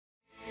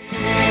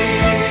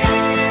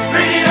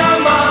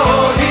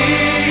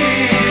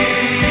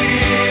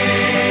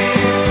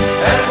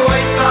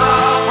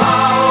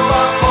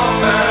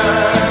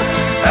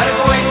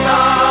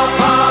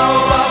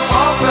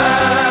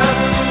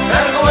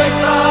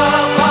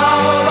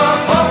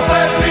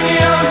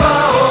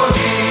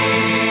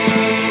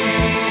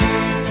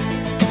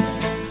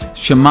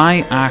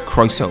Shemai a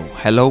Croeso.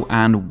 Hello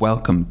and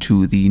welcome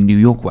to the New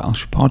York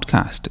Welsh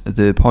podcast,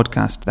 the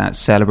podcast that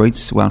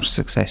celebrates Welsh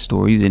success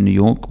stories in New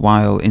York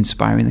while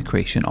inspiring the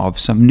creation of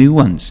some new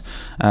ones.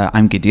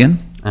 I'm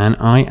Gideon. And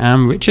I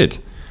am Richard.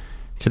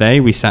 Today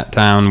we sat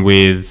down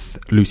with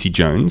Lucy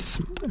Jones.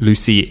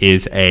 Lucy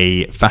is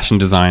a fashion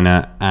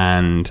designer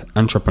and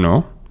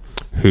entrepreneur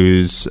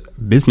whose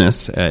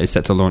business is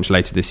set to launch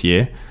later this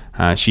year.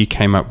 She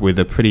came up with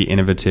a pretty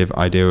innovative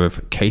idea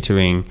of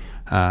catering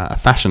a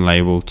fashion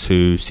label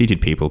to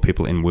seated people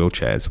in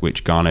wheelchairs,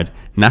 which garnered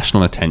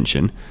national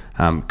attention,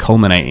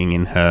 culminating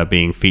in her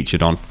being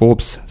featured on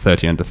Forbes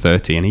 30 Under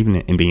 30 and even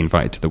in being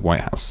invited to the White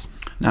House.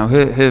 Now,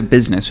 her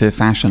business, her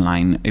fashion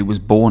line, it was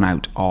born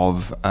out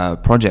of a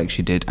project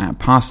she did at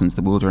Parsons,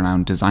 the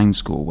world-renowned design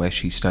school, where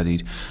she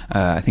studied.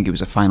 I think it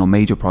was a final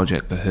major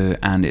project for her,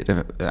 and it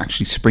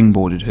actually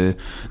springboarded her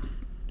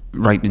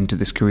right into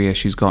this career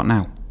she's got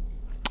now.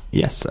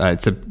 Yes,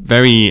 it's a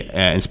very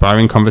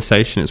inspiring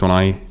conversation. It's one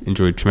I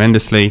enjoyed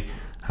tremendously,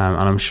 and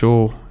I'm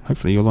sure,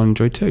 hopefully, you'll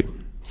enjoy too.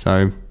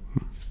 So,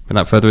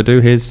 without further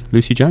ado, here's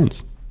Lucy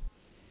Jones.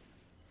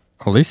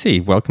 Well, Lucy,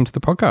 welcome to the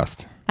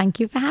podcast. Thank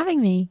you for having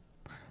me.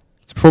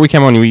 So before we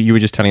came on, you were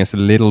just telling us a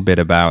little bit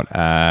about,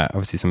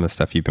 obviously, some of the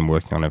stuff you've been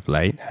working on of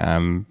late.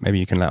 Maybe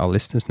you can let our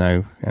listeners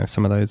know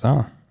some of those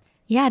are.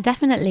 Yeah,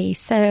 definitely.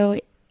 So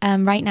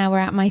right now we're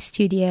at my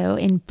studio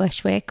in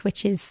Bushwick,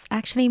 which is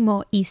actually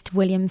more East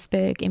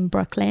Williamsburg in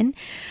Brooklyn.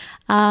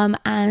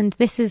 And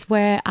this is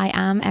where I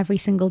am every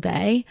single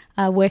day,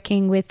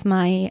 working with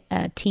my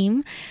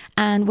team.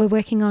 And we're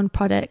working on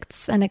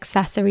products and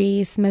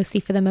accessories, mostly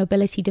for the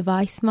mobility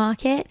device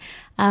market.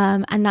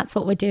 And that's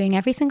what we're doing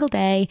every single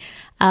day,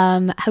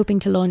 hoping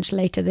to launch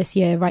later this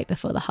year, right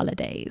before the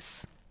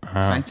holidays.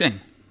 Exciting.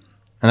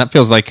 And that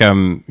feels like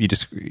you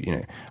just,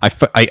 I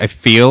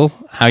feel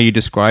how you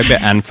describe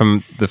it, and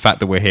from the fact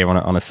that we're here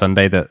on a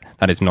Sunday,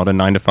 that is not a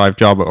 9-to-5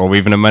 job or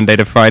even a Monday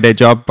to Friday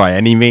job by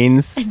any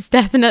means. It's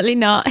definitely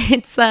not.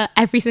 It's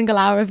every single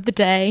hour of the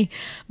day,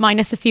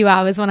 minus a few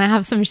hours when I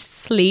have some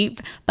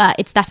sleep. But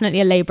it's definitely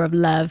a labor of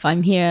love.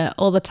 I'm here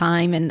all the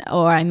time,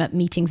 or I'm at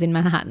meetings in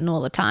Manhattan all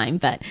the time.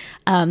 But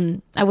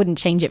I wouldn't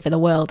change it for the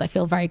world. I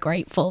feel very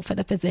grateful for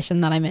the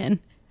position that I'm in.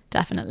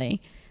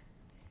 Definitely.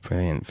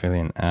 Brilliant.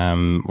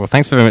 Well,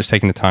 thanks very much for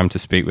taking the time to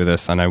speak with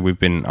us. I know I've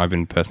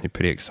been personally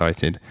pretty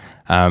excited.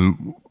 I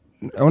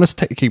want to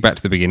take you back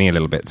to the beginning a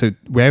little bit. So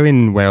where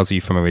in Wales are you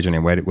from originally?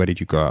 Where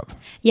did you grow up?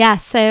 Yeah,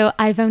 so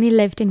I've only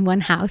lived in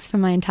one house for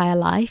my entire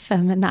life,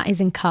 and that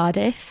is in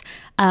Cardiff.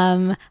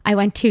 I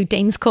went to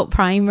Danes Court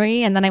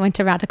Primary, and then I went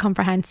to Rada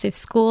Comprehensive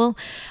School.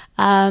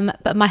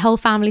 But my whole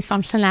family's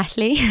from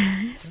Llanelli.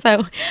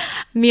 So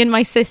me and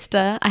my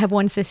sister, I have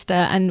one sister,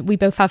 and we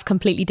both have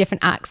completely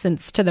different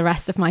accents to the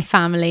rest of my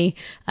family,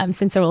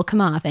 since they're all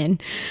Carmarthen.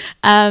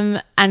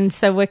 And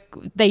so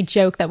they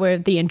joke that we're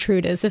the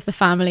intruders of the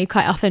family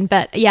quite often.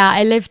 But yeah,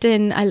 I lived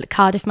in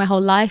Cardiff my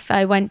whole life.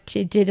 I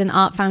did an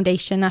art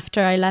foundation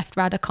after I left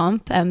Rada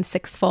Comp,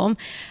 sixth form.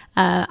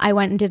 I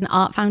went and did an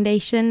art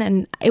foundation,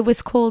 and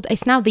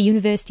it's now the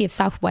University of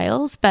South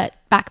Wales, but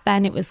back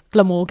then it was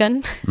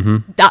Glamorgan.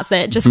 Mm-hmm. That's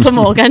it, just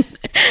Glamorgan.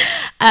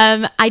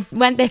 I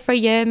went there for a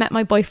year, met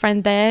my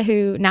boyfriend there,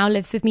 who now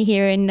lives with me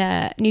here in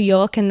New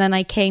York, and then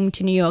I came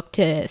to New York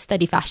to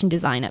study fashion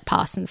design at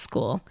Parsons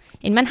School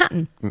in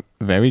Manhattan.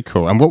 Very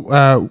cool. And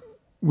what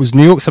was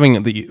New York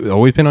something that you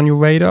always been on your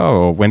radar,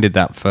 or when did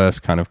that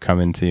first kind of come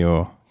into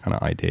your kind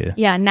of idea?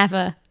 Yeah,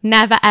 never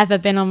ever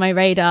been on my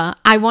radar.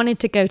 I wanted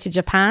to go to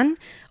Japan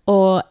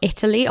or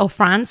Italy or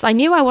France. I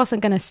knew I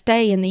wasn't going to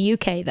stay in the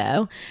UK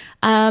though.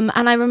 And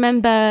I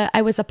remember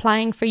I was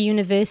applying for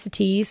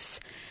universities.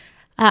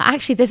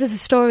 Actually, this is a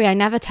story I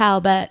never tell,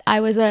 but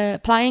I was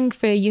applying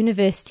for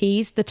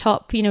universities, the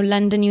top,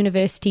 London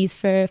universities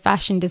for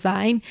fashion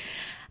design,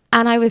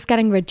 and I was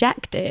getting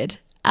rejected.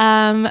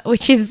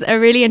 Which is a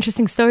really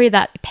interesting story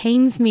that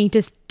pains me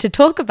to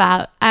talk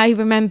about. I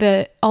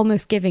remember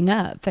almost giving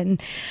up,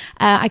 and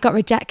I got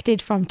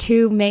rejected from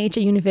 2 major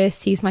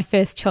universities, my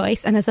first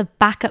choice, and as a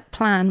backup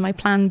plan, my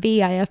plan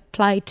B, I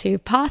applied to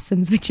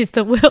Parsons, which is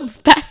the world's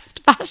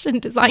best fashion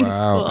design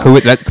school.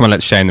 Come on,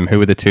 let's shame them. Who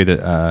were the 2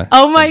 that...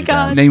 oh my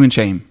God. Name and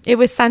shame. It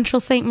was Central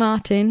St.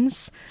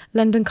 Martin's,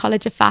 London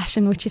College of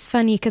Fashion, which is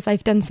funny because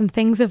I've done some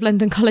things with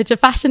London College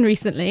of Fashion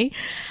recently.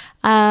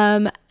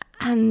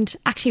 And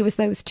actually it was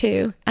those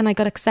 2, and I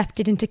got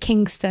accepted into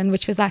Kingston,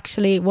 which was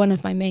actually one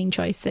of my main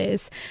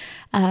choices.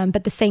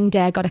 But the same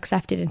day I got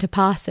accepted into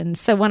Parsons.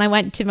 So when I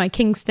went to my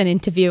Kingston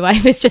interview, I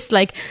was just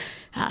like,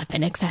 I've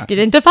been accepted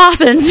into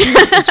Parsons.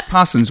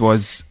 Parsons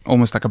was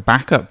almost like a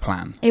backup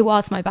plan. It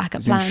was my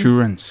backup plan.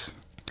 Insurance.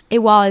 It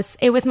was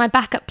my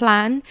backup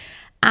plan.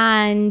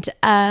 And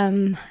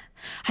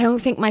I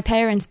don't think my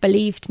parents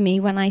believed me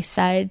when I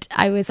said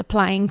I was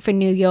applying for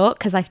New York,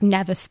 because I've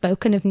never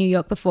spoken of New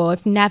York before.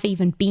 I've never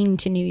even been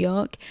to New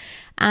York.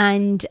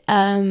 And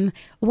when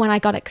I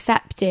got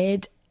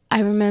accepted, I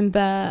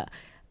remember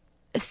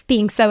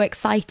being so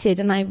excited,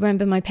 and I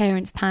remember my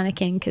parents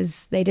panicking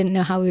because they didn't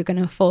know how we were going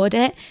to afford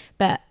it.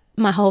 But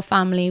my whole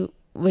family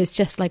was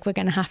just like, we're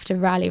going to have to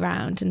rally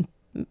around and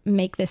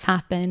make this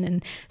happen.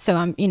 And so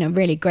I'm,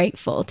 really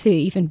grateful to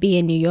even be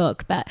in New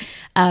York. But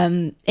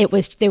there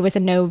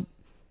was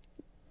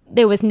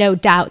no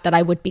doubt that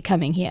I would be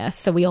coming here.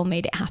 So we all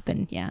made it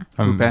happen. Yeah.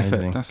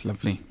 Perfect. That's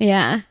lovely.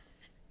 Yeah.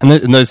 And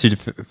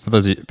for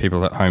those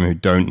people at home who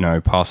don't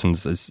know,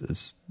 Parsons,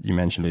 as you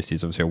mentioned, Lucy,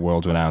 is obviously a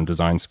world-renowned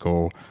design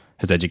school,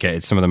 has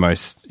educated some of the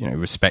most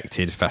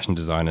respected fashion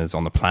designers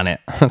on the planet,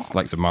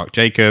 like Marc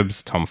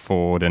Jacobs, Tom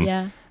Ford,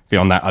 and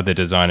beyond that, other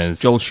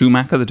designers. Joel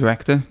Schumacher, the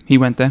director, he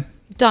went there.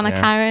 Donna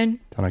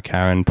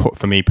Karan.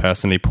 For me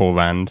personally, Paul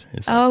Rand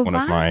is one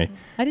of my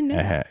I didn't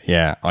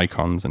know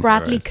icons. And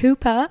Bradley heroes.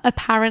 Cooper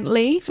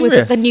apparently Serious? was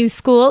at the new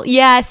school.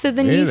 Yeah, so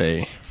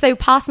Really? So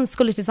Parsons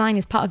School of Design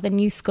is part of the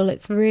new school.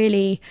 It's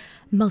really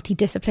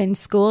multidisciplinary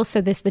school.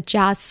 So there's the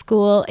jazz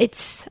school.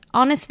 It's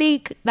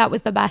honestly, that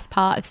was the best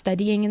part of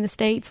studying in the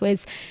States,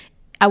 was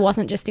I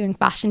wasn't just doing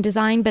fashion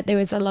design, but there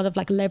was a lot of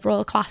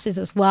liberal classes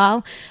as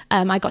well.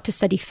 I got to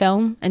study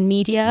film and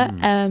media.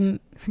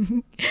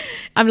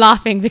 I'm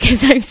laughing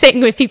because I'm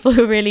sitting with people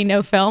who really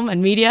know film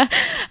and media.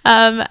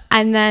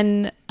 And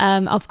then,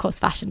 of course,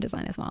 fashion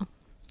design as well.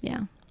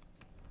 Yeah.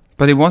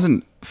 But it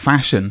wasn't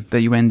fashion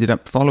that you ended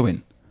up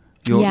following.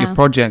 Your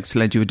projects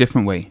led you a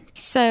different way.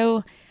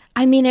 So,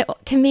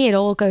 to me, it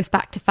all goes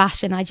back to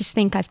fashion. I just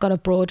think I've got a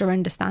broader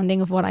understanding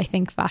of what I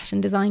think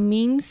fashion design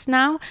means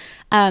now.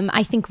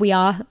 I think we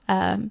are...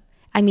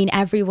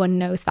 everyone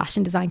knows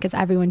fashion design because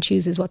everyone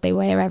chooses what they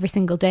wear every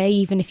single day.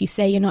 Even if you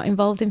say you're not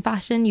involved in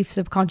fashion, you've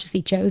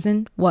subconsciously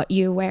chosen what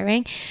you're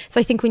wearing.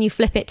 So I think when you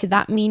flip it to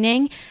that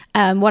meaning,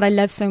 what I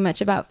love so much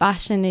about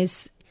fashion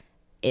is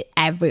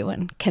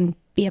everyone can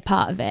be a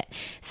part of it.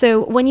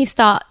 So when you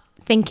start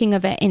thinking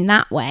of it in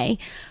that way,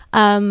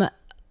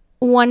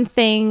 one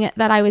thing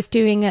that I was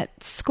doing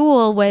at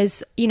school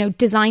was,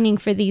 designing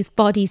for these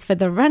bodies for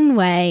the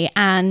runway,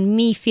 and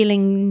me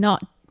feeling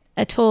not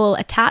at all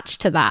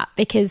attached to that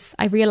because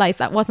I realized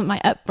that wasn't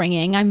my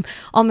upbringing. I'm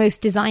almost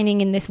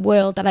designing in this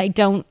world that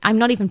I'm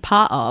not even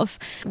part of.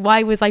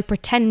 Why was I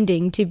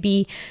pretending to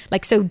be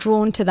so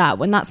drawn to that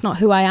when that's not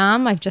who I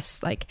am? I've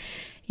just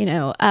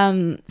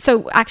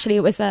so actually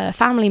it was a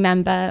family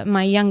member,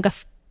 my younger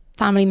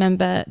family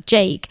member,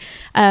 Jake.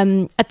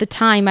 At the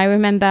time, I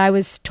remember I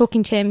was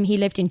talking to him. He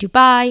lived in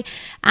Dubai,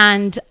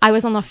 and I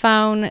was on the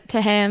phone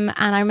to him,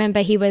 and I remember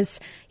he was,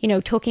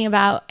 talking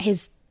about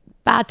his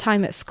bad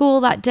time at school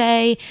that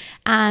day,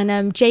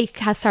 and Jake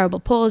has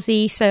cerebral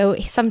palsy, so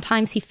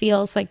sometimes he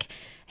feels like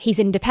he's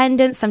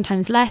independent,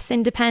 sometimes less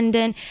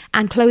independent,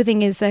 and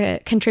clothing is a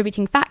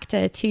contributing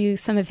factor to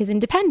some of his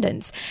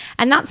independence.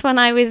 And that's when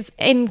I was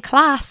in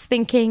class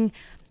thinking,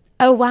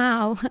 oh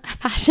wow,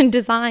 fashion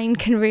design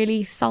can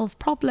really solve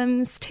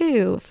problems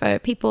too for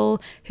people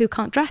who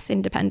can't dress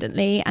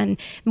independently. And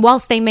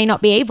whilst they may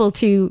not be able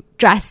to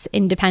dress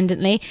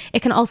independently,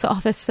 it can also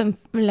offer some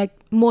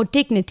more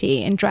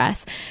dignity in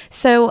dress.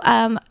 So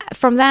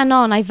from then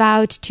on, I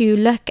vowed to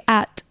look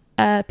at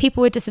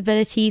people with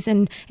disabilities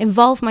and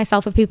involve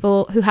myself with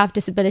people who have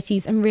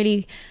disabilities and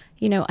really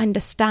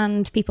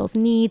understand people's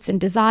needs and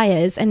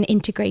desires and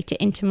integrate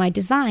it into my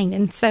design.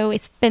 And so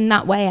it's been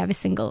that way ever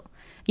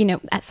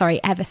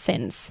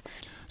since.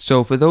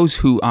 So for those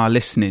who are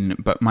listening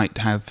but might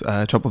have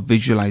trouble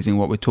visualizing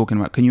what we're talking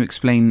about, can you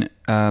explain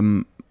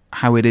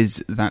how it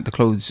is that the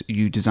clothes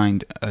you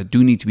designed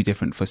do need to be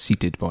different for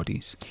seated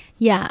bodies?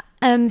 Yeah.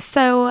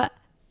 So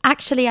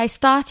actually I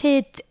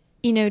started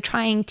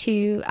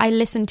I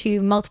listened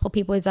to multiple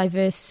people with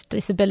diverse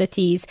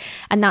disabilities,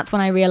 and that's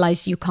when I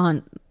realized you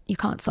can't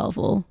solve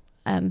all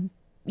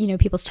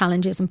people's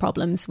challenges and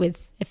problems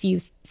with a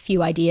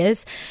few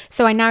ideas.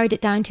 So I narrowed it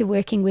down to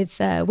working with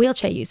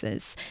wheelchair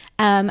users.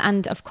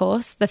 And of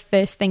course, the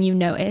first thing you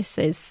notice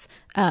is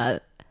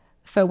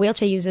for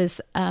wheelchair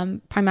users,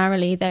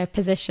 primarily their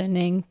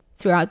positioning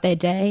throughout their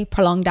day,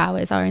 prolonged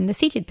hours, are in the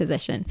seated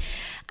position.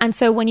 And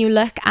so when you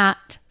look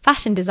at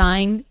fashion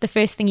design, the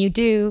first thing you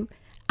do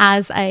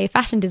as a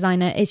fashion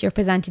designer is you're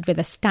presented with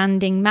a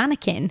standing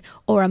mannequin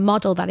or a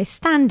model that is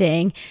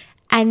standing.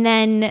 And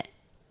then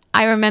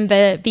I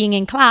remember being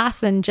in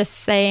class and just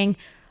saying,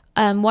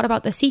 what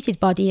about the seated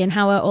body, and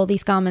how are all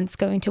these garments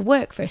going to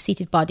work for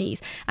seated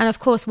bodies? And of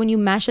course, when you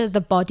measure the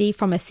body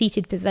from a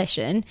seated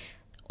position,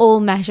 all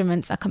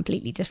measurements are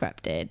completely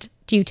disrupted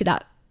due to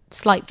that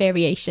slight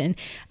variation.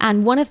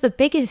 And one of the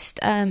biggest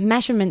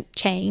measurement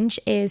change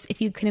is, if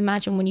you can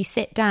imagine, when you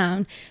sit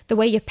down, the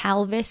way your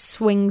pelvis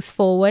swings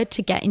forward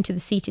to get into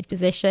the seated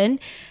position,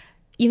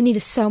 you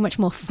need so much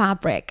more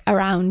fabric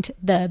around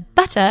the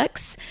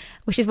buttocks,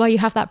 which is why you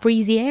have that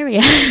breezy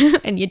area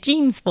and your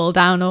jeans fall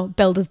down, or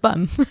builder's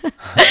bum.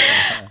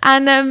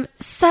 And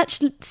such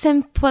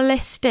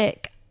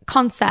simplistic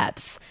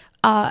concepts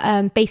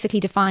are basically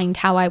defined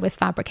how I was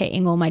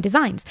fabricating all my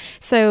designs.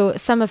 So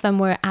some of them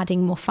were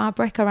adding more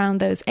fabric around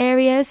those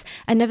areas.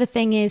 Another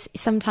thing is,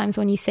 sometimes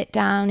when you sit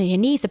down and your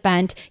knees are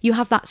bent, you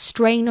have that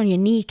strain on your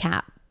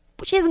kneecap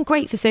which isn't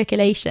great for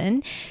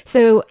circulation.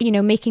 So,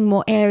 making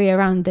more area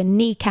around the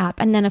kneecap,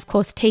 and then of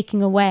course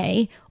taking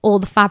away all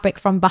the fabric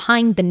from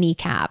behind the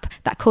kneecap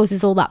that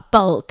causes all that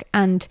bulk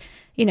and,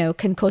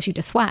 can cause you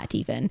to sweat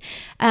even.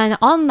 And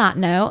on that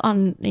note,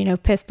 on,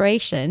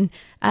 perspiration,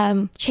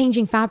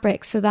 changing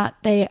fabrics so that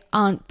they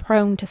aren't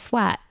prone to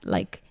sweat,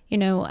 like,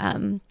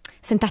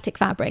 synthetic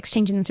fabrics,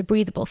 changing them to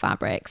breathable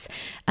fabrics,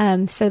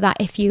 so that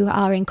if you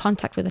are in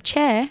contact with a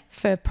chair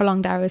for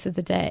prolonged hours of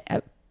the day,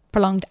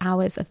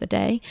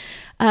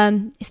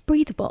 it's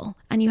breathable,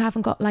 and you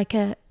haven't got like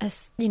a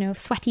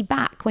sweaty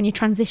back when you're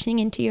transitioning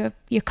into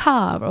your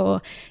car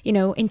or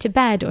into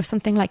bed or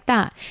something like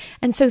that.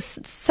 And so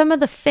some of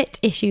the fit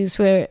issues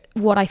were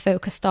what I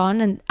focused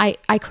on, and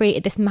I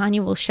created this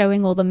manual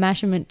showing all the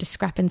measurement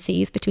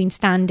discrepancies between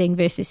standing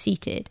versus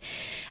seated.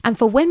 And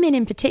for women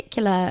in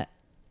particular,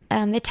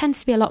 there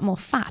tends to be a lot more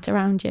fat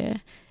around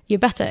your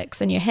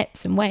buttocks and your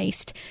hips and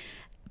waist.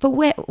 But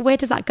where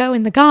does that go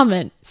in the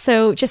garment?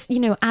 So just,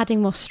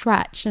 adding more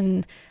stretch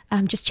and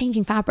just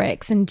changing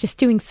fabrics and just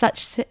doing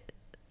such,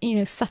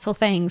 subtle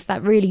things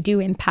that really do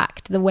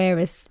impact the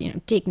wearer's,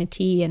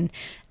 dignity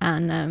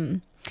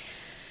and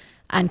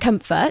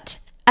comfort.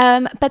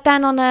 But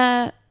then on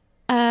a,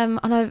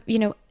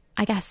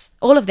 I guess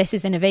all of this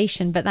is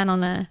innovation, but then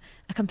on a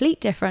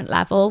complete different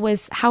level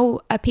was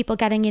how are people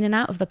getting in and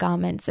out of the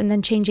garments, and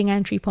then changing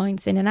entry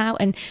points in and out.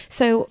 And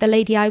so the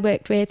lady I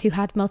worked with who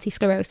had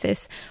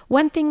multisclerosis,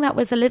 one thing that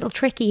was a little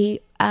tricky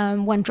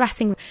when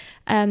dressing,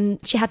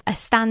 she had a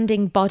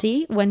standing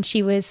body when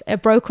she was a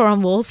broker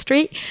on Wall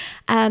Street,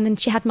 and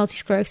she had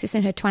multisclerosis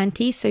in her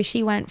 20s. So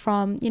she went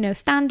from,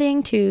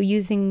 standing to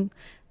using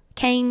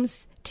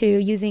canes to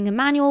using a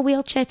manual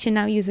wheelchair to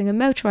now using a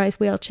motorized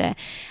wheelchair.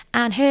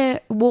 And her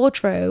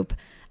wardrobe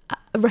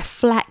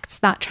reflects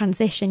that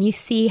transition. You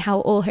see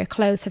how all her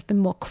clothes have been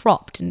more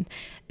cropped, and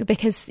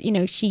because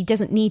she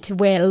doesn't need to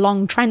wear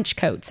long trench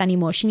coats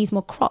anymore, she needs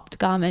more cropped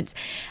garments.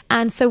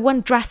 And so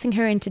when dressing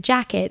her into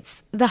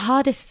jackets, the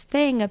hardest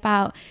thing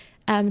about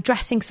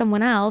dressing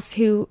someone else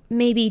who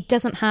maybe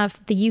doesn't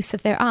have the use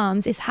of their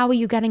arms is how are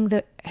you getting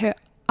her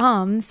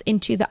arms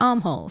into the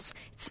armholes.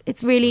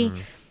 It's really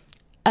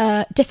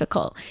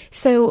difficult.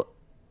 So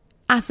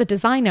as a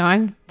designer,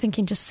 I'm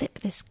thinking, just zip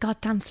this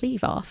goddamn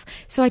sleeve off.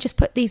 So I just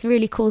put these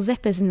really cool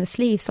zippers in the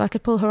sleeves so I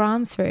could pull her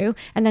arm through,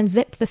 and then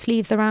zip the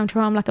sleeves around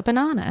her arm like a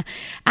banana.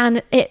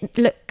 And it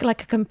looked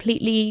like a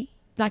completely,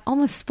 like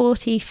almost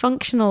sporty,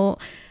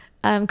 functional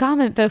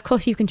garment. But of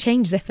course you can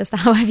change zippers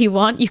however you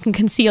want. You can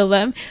conceal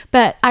them.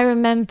 But I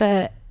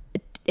remember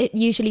it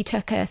usually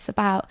took us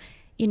about,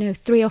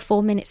 3 or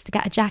 4 minutes to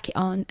get a jacket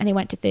on, and it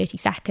went to 30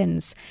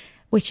 seconds,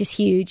 which is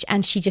huge.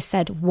 And she just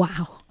said,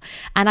 wow.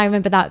 And I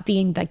remember that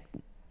being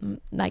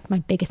like my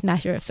biggest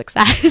measure of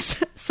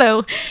success.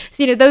 So,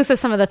 those are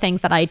some of the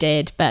things that I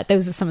did, but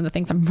those are some of the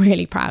things I'm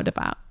really proud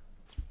about.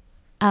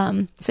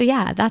 So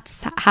yeah,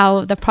 that's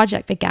how the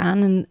project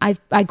began. And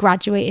I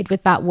graduated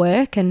with that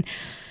work. And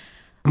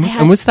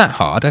was that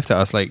hard? I have to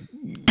ask,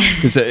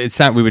 because it's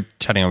that we were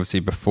chatting obviously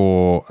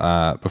before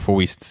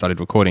we started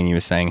recording, you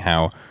were saying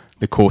how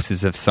the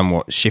courses have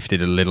somewhat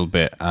shifted a little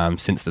bit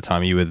since the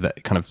time you were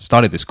kind of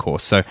started this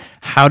course. So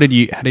how did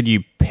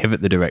you pivot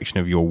the direction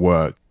of your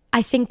work?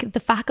 I think the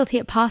faculty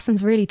at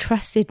Parsons really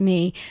trusted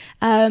me.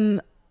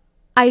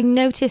 I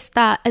noticed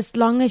that as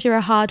long as you're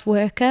a hard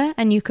worker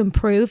and you can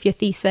prove your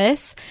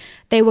thesis,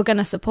 they were going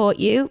to support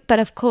you. But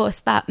of course,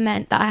 that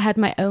meant that I had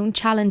my own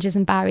challenges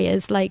and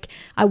barriers. Like,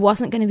 I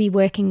wasn't going to be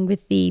working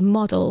with the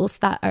models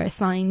that are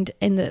assigned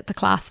in the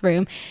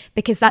classroom,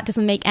 because that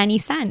doesn't make any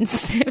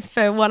sense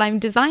for what I'm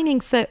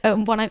designing. So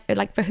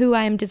for who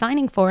I am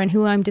designing for and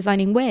who I'm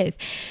designing with.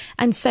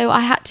 And so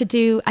I had to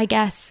do, I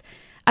guess,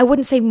 I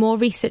wouldn't say more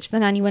research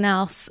than anyone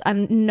else,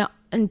 and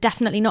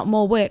definitely not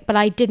more work, but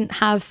I didn't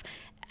have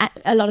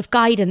a lot of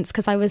guidance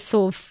because I was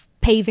sort of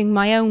paving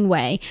my own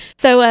way.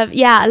 So a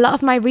lot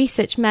of my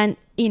research meant,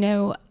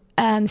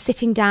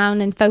 sitting down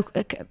and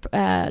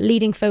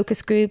leading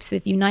focus groups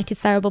with United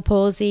Cerebral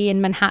Palsy in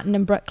Manhattan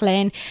and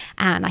Brooklyn.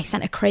 And I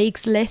sent a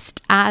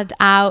Craigslist ad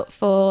out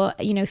for,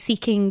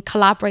 seeking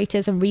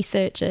collaborators and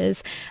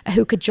researchers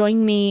who could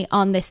join me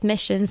on this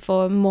mission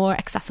for more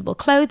accessible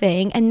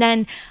clothing. And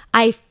then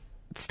I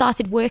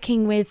started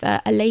working with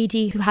a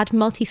lady who had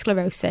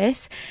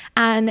multisclerosis,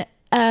 and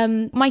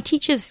my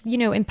teachers,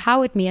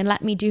 empowered me and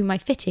let me do my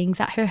fittings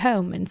at her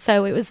home. And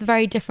so it was a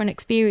very different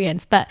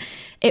experience, but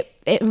it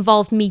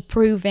involved me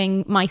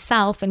proving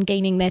myself and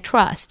gaining their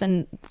trust.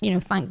 And,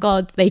 thank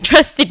God they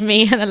trusted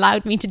me and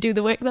allowed me to do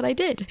the work that I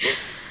did.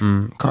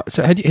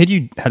 So had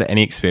you had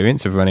any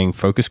experience of running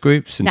focus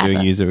groups and Never.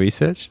 doing user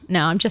research?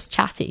 No, I'm just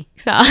chatty.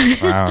 So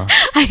Wow.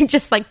 I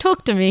just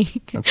talk to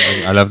me. That's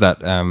amazing. I love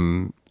that.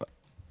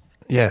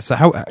 Yeah, so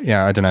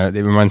I don't know.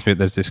 It reminds me,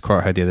 there's this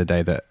quote I heard the other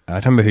day that, I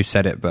don't remember who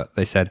said it, but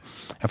they said,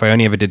 if I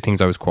only ever did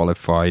things I was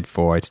qualified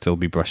for, I'd still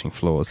be brushing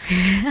floors.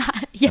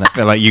 Yeah. And I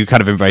feel like you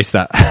kind of embrace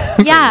that.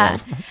 Yeah.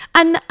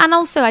 And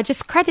also, I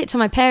just credit to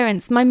my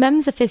parents. My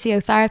mum's a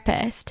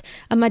physiotherapist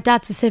and my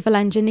dad's a civil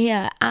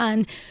engineer.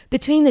 And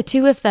between the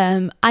two of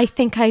them, I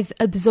think I've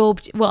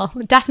absorbed, well,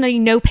 definitely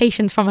no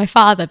patience from my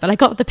father, but I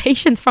got the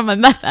patience from my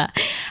mother.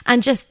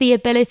 And just the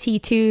ability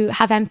to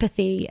have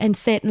empathy and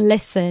sit and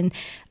listen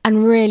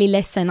and really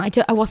listen.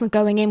 I wasn't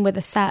going in with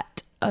a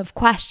set of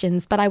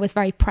questions, but I was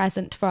very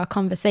present for our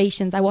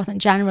conversations. I wasn't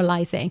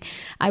generalizing.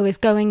 I was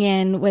going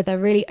in with a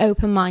really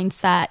open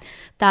mindset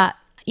that,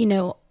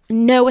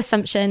 no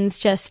assumptions,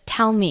 just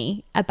tell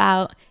me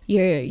about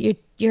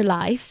your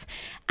life.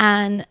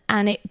 And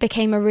it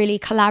became a really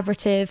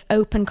collaborative,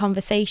 open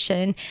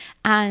conversation.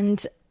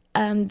 And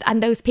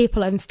those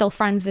people I'm still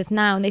friends with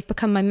now, and they've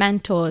become my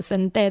mentors,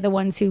 and they're the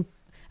ones who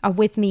are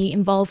with me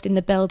involved in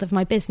the build of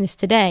my business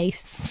today,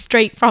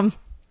 straight from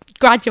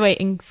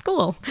graduating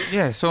school.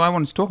 Yeah, so I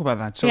wanted to talk about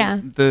that. So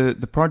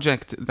the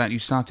project that you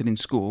started in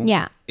school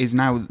is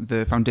now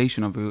the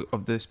foundation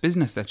of this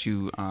business that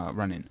you are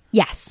running.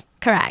 Yes,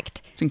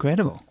 correct. It's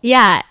incredible.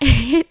 Yeah.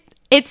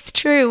 It's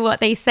true what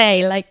they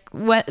say, like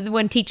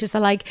when teachers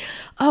are like,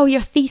 oh,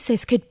 your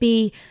thesis could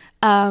be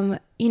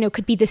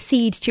could be the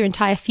seed to your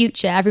entire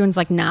future. Everyone's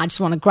like, nah, I just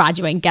want to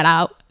graduate and get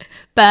out.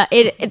 But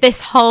this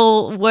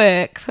whole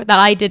work that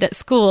I did at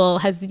school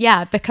has,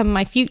 become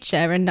my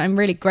future, and I'm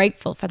really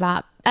grateful for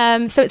that.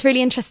 So it's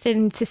really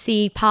interesting to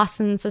see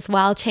Parsons as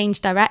well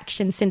change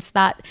direction since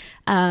that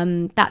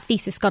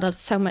thesis got us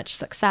so much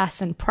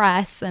success and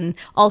press, and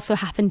also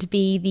happened to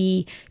be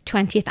the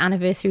 20th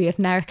anniversary of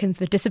Americans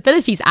with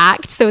Disabilities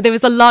Act. So there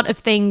was a lot of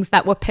things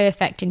that were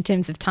perfect in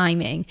terms of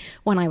timing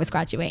when I was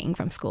graduating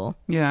from school.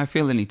 Yeah, I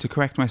feel the need to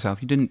correct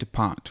myself. You didn't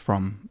depart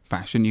from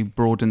fashion, you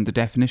broadened the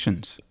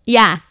definitions.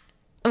 Yeah.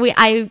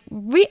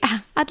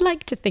 I'd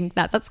like to think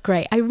that. That's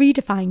great. I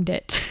redefined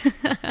it.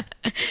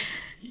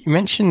 You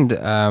mentioned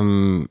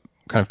kind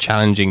of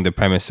challenging the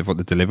premise of what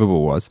the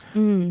deliverable was.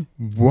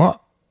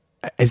 What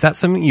is that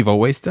something you've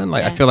always done?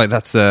 Like, I feel like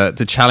that's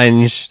to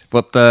challenge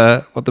what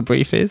the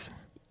brief is.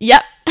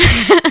 Yep.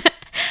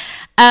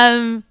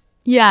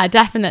 Yeah,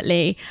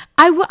 definitely.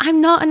 I'm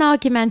not an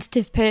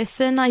argumentative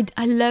person. I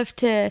love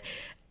to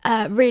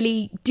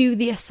really do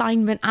the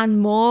assignment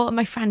and more.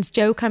 My friends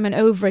joke I'm an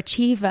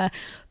overachiever,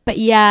 but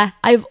yeah,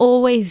 I've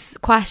always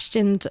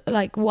questioned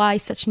like why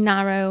such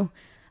narrow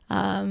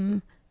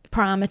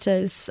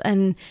parameters,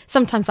 and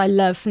sometimes I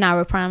love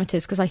narrow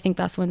parameters because I think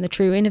that's when the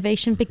true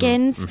innovation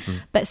begins.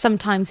 But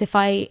sometimes if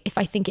I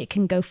think it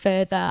can go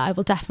further, I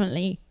will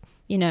definitely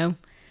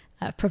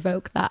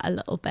provoke that a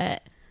little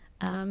bit.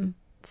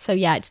 So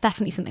yeah, it's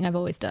definitely something I've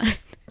always done.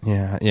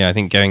 Yeah, I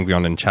think going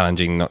beyond and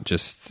challenging not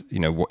just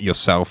what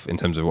yourself in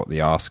terms of what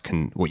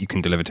you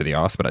can deliver to the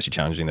ask, but actually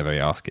challenging the very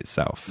ask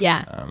itself.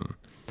 Yeah.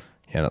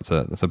 Yeah,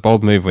 that's a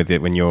bold move with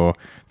it when your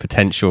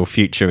potential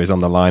future is on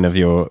the line of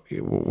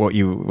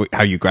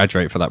how you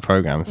graduate for that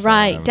program. So,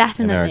 right,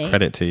 definitely.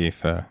 Credit to you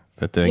for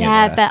doing it.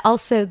 Yeah, but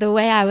also the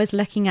way I was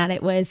looking at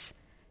it was,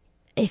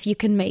 if you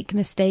can make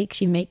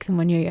mistakes, you make them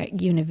when you're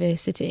at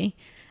university,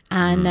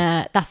 and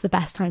that's the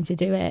best time to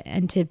do it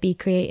and to be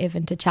creative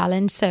and to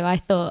challenge. So I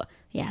thought,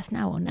 yes,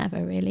 now or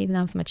never. Really,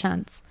 now's my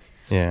chance.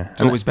 Yeah,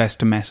 it's always best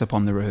to mess up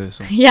on the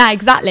rehearsal. Yeah,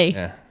 exactly.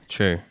 Yeah,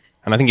 true.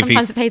 And I think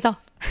sometimes it pays off.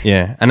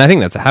 Yeah, and I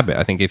think that's a habit.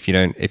 I think if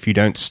you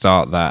don't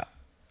start that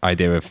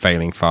idea of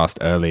failing fast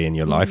early in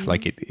your life,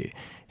 like it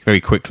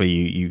very quickly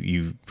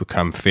you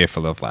become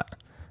fearful of that.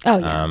 Oh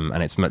yeah.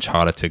 And it's much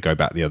harder to go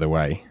back the other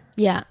way.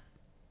 Yeah.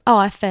 Oh,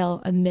 I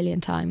fail a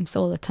million times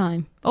all the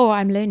time. Or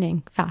I'm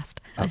learning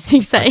fast, as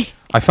you say.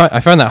 I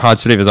find that hard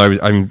to believe as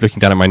I'm looking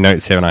down at my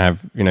notes here and I have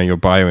your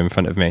bio in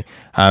front of me.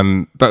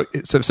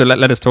 But so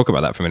let us talk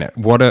about that for a minute.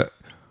 What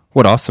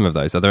are some of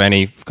those? Are there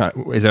any?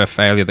 Is there a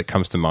failure that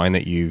comes to mind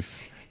that you've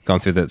gone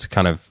through that's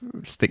kind of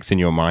sticks in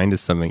your mind as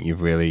something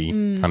you've really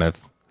kind of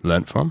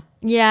learnt from?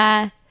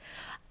 Yeah.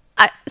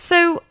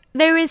 So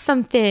there is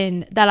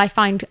something that I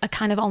find a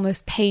kind of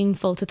almost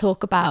painful to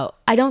talk about.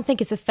 I don't think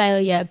it's a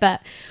failure,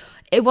 but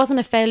it wasn't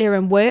a failure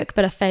in work,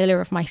 but a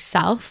failure of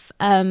myself,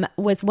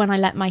 was when I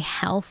let my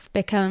health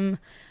become,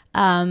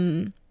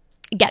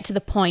 get to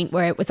the point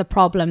where it was a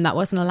problem that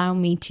wasn't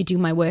allowing me to do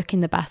my work in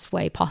the best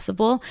way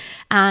possible.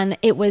 And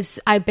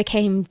I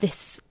became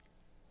this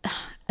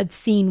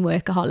obscene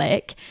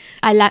workaholic.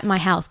 I let my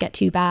health get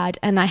too bad,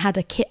 and I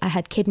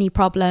had kidney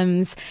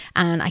problems,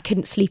 and I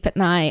couldn't sleep at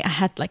night. I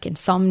had like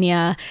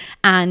insomnia,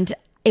 and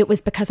it was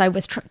because I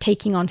was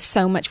taking on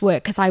so much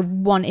work because I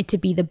wanted to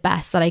be the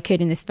best that I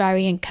could in this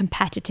very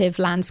competitive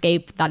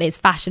landscape that is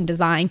fashion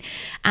design.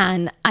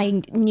 And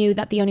I knew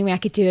that the only way I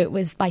could do it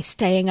was by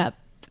staying up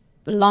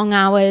long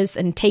hours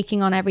and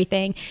taking on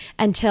everything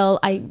until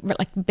I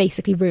like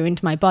basically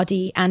ruined my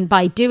body. And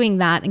by doing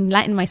that and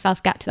letting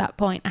myself get to that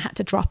point, I had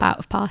to drop out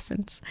of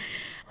Parsons.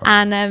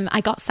 And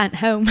I got sent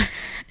home.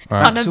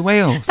 Back to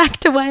Wales. Back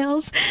to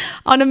Wales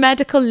on a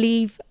medical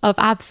leave of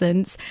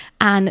absence.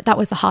 And that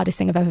was the hardest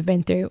thing I've ever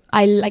been through.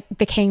 I like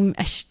became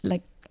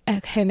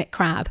a hermit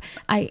crab.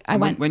 I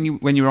went... When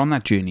you were on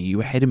that journey, you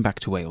were heading back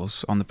to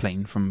Wales on the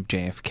plane from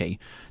JFK.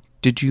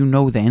 Did you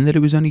know then that it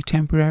was only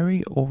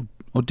temporary, or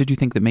did you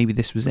think that maybe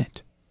this was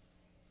it?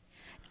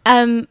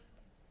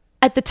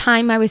 At the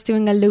time, I was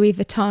doing a Louis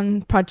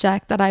Vuitton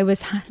project that I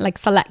was like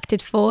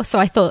selected for, so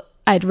I thought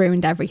I'd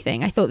ruined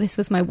everything. I thought this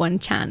was my one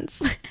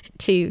chance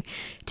to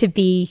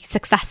be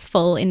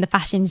successful in the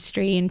fashion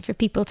industry and for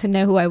people to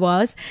know who I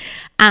was,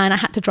 and I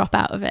had to drop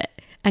out of it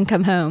and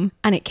come home,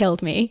 and it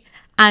killed me.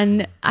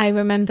 And I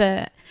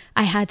remember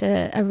I had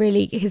a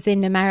really, because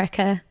in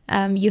America,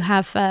 you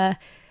have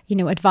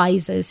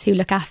advisors who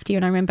look after you.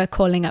 And I remember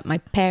calling up my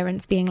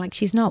parents being like,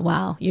 she's not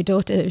well. Your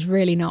daughter is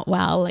really not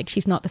well. Like,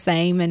 she's not the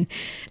same. And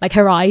like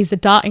her eyes are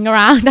darting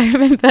around. I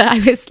remember I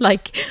was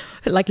like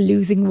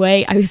losing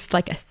weight. I was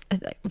like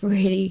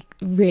really,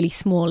 really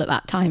small at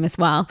that time as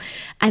well.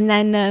 And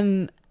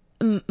then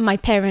my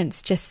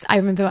parents I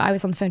remember I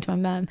was on the phone to my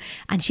mum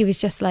and she was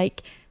just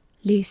like,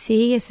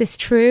 Lucy, is this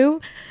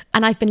true?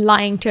 And I've been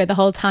lying to her the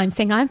whole time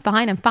saying, I'm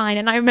fine.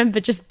 And I remember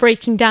just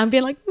breaking down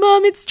being like,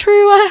 Mum, it's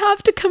true, I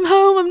have to come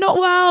home, I'm not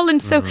well. And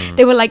so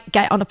they were like,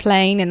 get on a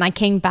plane, and I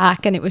came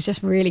back and it was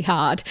just really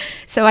hard.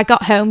 So I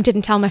got home,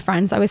 didn't tell my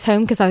friends I was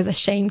home because I was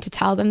ashamed to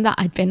tell them that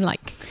I'd been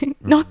like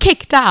not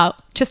kicked out,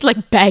 just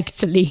like begged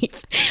to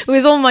leave. It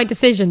was all my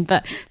decision,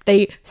 but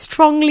they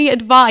strongly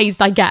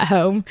advised I get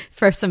home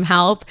for some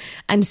help.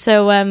 And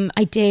so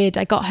I did.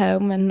 I got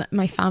home and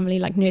my family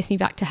like nursed me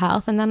back to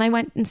health. And then I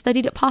went and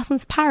studied at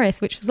Parsons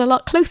Paris, which was a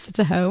lot closer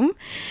to home.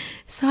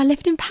 So I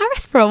lived in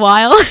Paris for a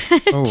while.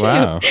 Oh,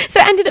 wow. So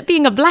it ended up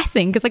being a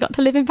blessing because I got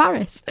to live in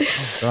Paris.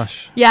 Oh,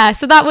 gosh. Yeah.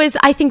 So that was,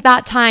 I think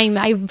that time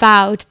I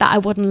vowed that I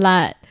wouldn't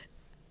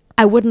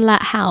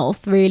let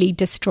health really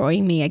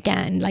destroy me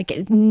again. Like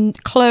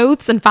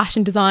clothes and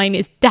fashion design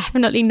is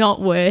definitely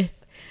not worth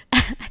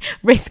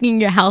risking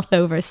your health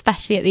over,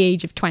 especially at the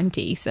age of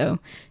 20. So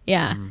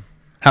yeah.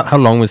 How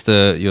long was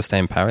your stay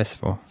in Paris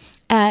for?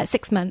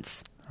 6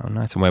 months. Oh,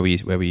 nice. And where were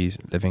you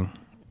living?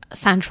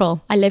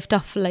 Central. I lived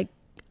off like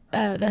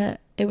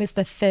it was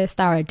the first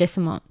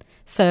arrondissement,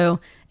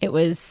 so it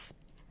was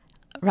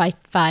right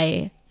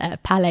by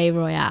Palais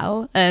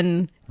Royal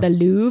and the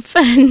Louvre.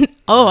 And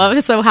I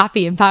was so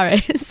happy in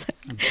Paris.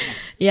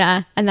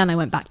 Yeah, and then I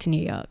went back to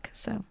New York.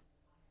 So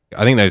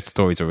I think those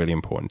stories are really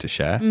important to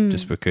share,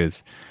 just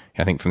because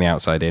I think from the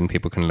outside in,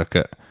 people can look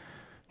at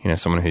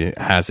someone who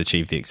has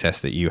achieved the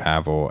success that you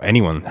have or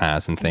anyone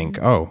has and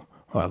think, oh,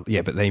 well,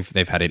 yeah, but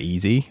they've had it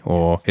easy,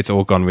 or it's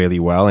all gone really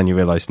well, and you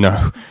realize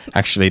no,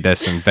 actually there's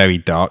some very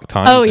dark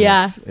times. Oh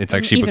yeah, it's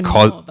actually even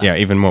because more,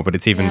 even more, but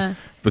it's even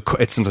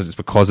because sometimes it's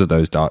because of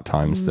those dark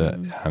times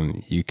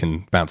that you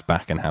can bounce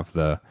back and have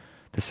the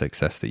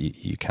success that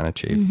you can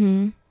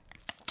achieve.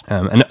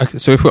 And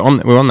so if we're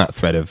on that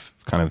thread of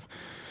kind of,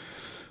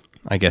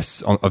 I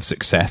guess, of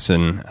success,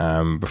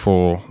 and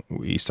before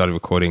we started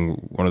recording,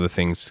 one of the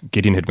things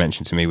Gideon had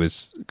mentioned to me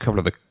was a couple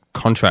of the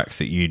contracts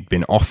that you'd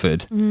been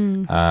offered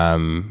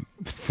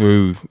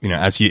through,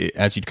 as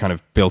you'd kind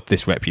of built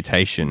this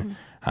reputation,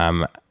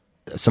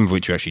 some of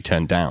which you actually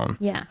turned down.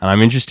 Yeah. And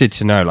I'm interested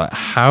to know, like,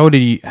 how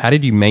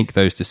did you make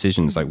those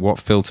decisions? Like, what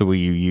filter were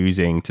you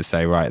using to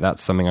say, right,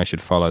 that's something I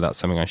should follow, that's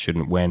something I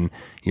shouldn't, when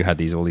you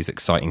had all these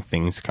exciting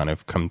things kind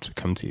of come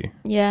to you?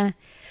 Yeah.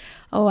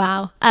 Oh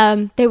wow.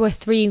 There were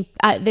three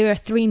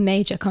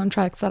major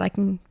contracts that I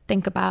can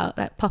think about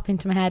that pop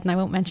into my head, and I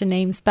won't mention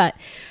names, but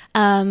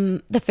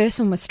the first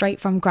one was straight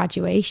from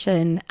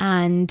graduation,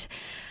 and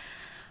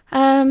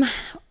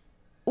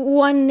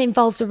one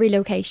involved a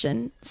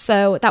relocation.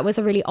 So that was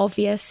a really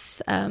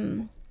obvious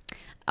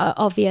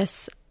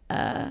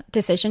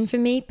decision for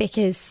me,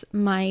 because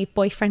my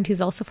boyfriend,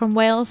 who's also from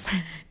Wales,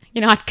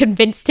 I'd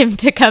convinced him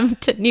to come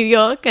to New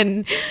York,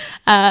 and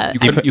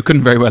you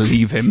couldn't very well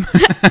leave him.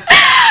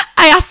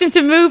 I asked him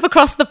to move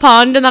across the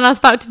pond, and then I was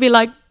about to be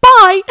like,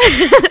 bye,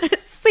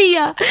 see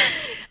ya.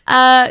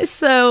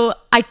 So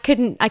I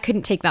couldn't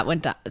take that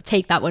one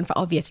for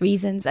obvious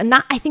reasons. And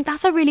I think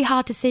that's a really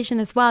hard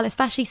decision as well,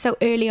 especially so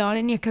early on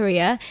in your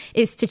career,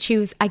 is to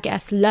choose, I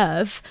guess,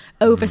 love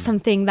over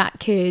something that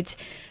could,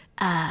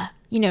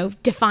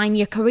 define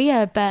your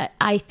career. But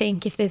I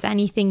think if there's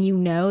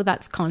anything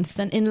that's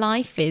constant in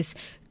life, is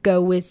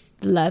go with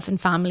love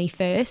and family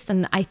first.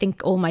 And I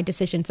think all my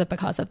decisions are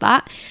because of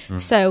that.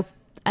 So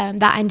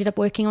that ended up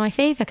working in my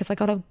favor, because I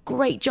got a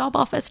great job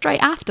offer straight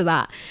after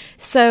that.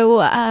 So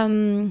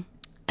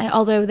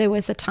although there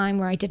was a time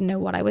where I didn't know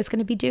what I was going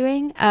to be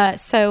doing, that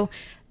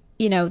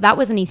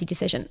was an easy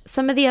decision.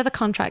 Some of the other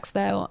contracts,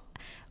 though,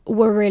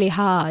 were really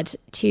hard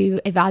to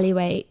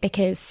evaluate,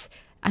 because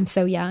I'm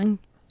so young.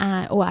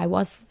 I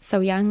was so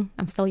young.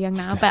 I'm still young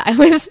now, but I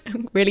was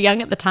really young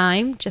at the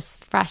time,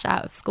 just fresh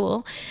out of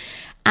school.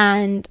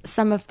 And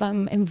some of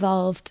them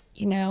involved,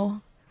 you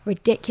know,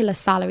 ridiculous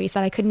salaries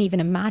that I couldn't even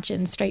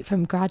imagine straight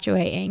from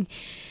graduating.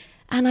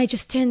 And I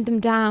just turned them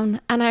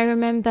down. And I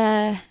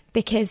remember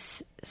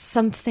because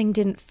something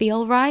didn't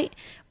feel right,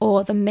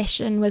 or the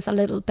mission was a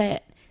little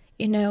bit,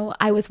 you know,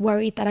 I was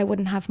worried that I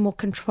wouldn't have more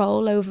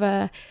control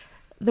over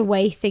the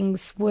way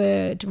things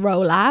would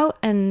roll out,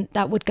 and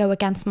that would go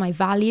against my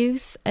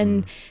values.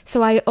 And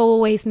so I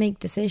always make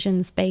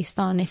decisions based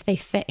on if they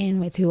fit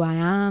in with who I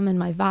am and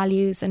my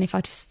values, and if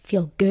I just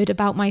feel good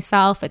about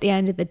myself at the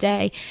end of the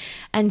day.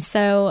 And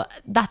so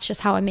that's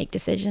just how I make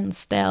decisions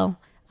still,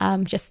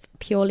 just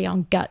purely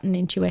on gut and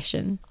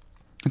intuition.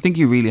 I think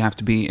you really have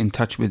to be in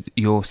touch with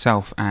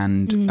yourself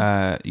and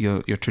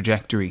your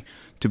trajectory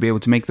to be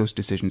able to make those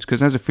decisions.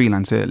 Because as a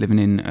freelancer living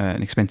in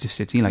an expensive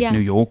city like New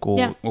York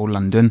or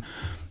London,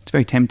 it's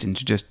very tempting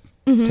to just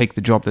take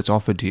the job that's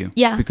offered to you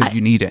because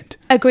you need it.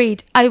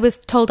 Agreed. I was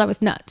told I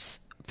was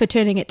nuts for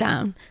turning it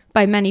down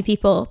by many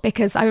people,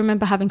 because I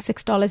remember having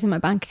 $6 in my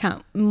bank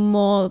account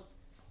more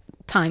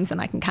times than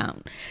I can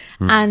count,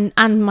 and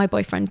my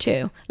boyfriend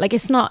too. Like,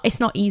 it's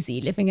not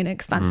easy living in an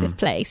expensive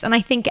place. And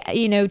I think,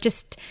 you know,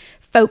 just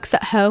folks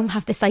at home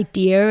have this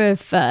idea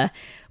of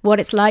what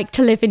it's like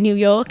to live in New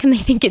York, and they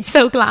think it's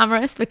so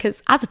glamorous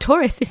because as a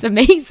tourist it's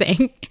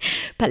amazing,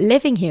 but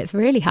living here it's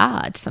really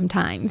hard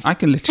sometimes. I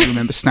can literally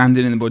remember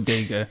standing in the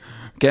bodega,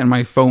 getting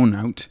my phone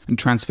out and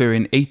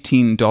transferring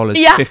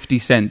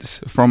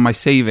 $18.50 from my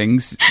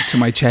savings to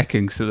my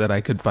checking so that I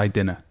could buy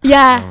dinner.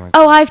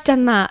 I've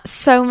done that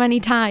so many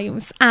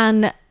times.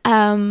 And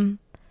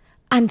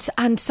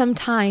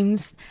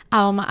sometimes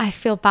I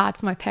feel bad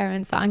for my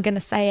parents, but I'm going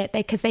to say it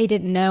because they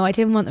didn't know. I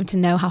didn't want them to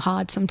know how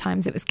hard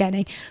sometimes it was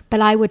getting.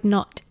 But I would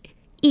not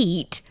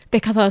eat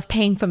because I was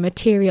paying for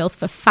materials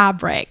for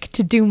fabric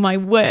to do my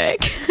work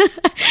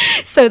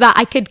so that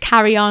I could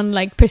carry on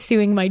like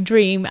pursuing my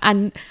dream.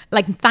 And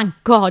like, thank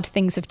God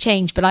things have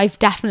changed, but I've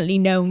definitely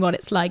known what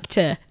it's like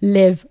to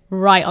live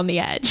right on the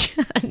edge.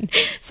 And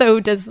so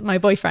does my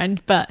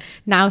boyfriend. But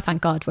now,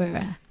 thank God,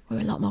 we're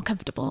a lot more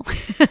comfortable.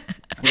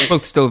 We're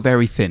both still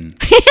very thin.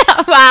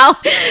 Yeah, well,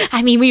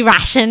 I mean, we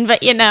ration,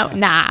 but you know,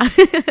 nah.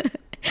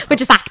 We're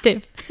just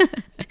active.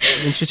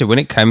 Interesting. When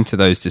it came to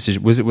those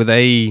decisions, were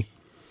they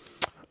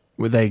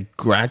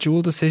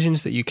gradual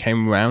decisions that you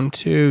came around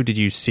to? Did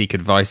you seek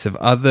advice of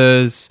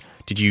others?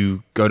 Did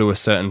you go to a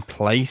certain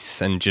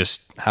place and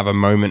just have a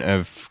moment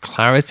of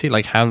clarity?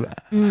 Like how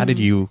did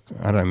you,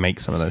 I don't know,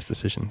 make some of those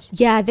decisions?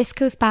 Yeah, this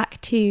goes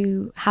back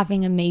to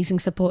having amazing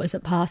supporters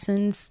at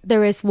Parsons.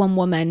 There is one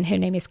woman, her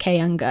name is Kay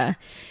Unger,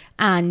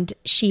 and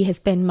she has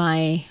been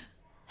my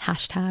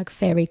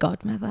 #fairy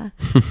godmother.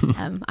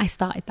 I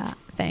started that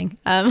thing.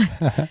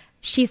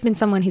 She's been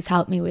someone who's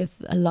helped me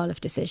with a lot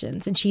of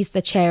decisions, and she's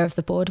the chair of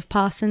the board of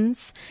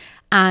Parsons.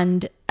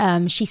 And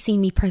she's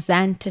seen me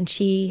present, and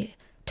she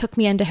took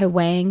me under her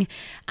wing.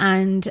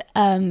 And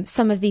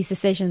some of these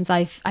decisions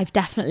I've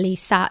definitely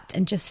sat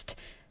and just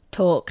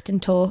talked,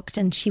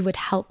 and she would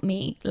help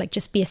me like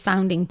just be a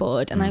sounding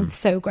board. And I'm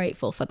so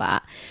grateful for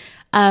that.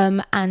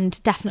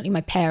 And definitely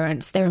my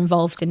parents, they're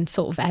involved in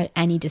sort of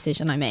any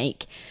decision I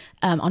make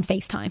on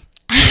FaceTime.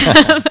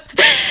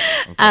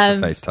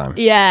 FaceTime.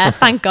 Yeah,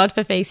 thank God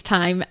for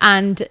FaceTime.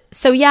 And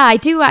so, yeah,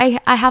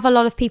 I have a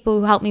lot of people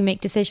who help me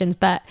make decisions,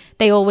 but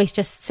they always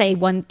just say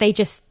they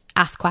just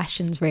ask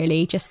questions,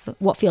 really, just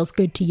what feels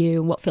good to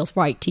you and what feels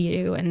right to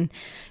you, and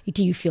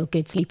do you feel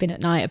good sleeping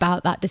at night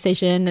about that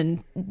decision,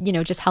 and you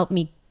know, just help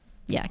me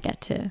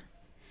get to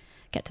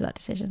that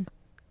decision.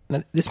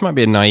 Now, this might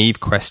be a naive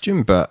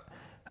question, but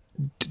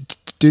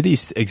do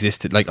these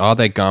exist? Like, are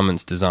there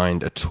garments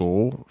designed at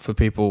all for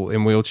people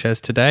in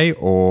wheelchairs today,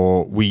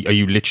 or are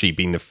you literally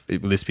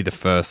will this be the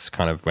first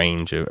kind of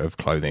range of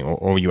clothing,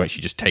 or are you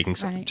actually just taking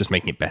just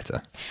making it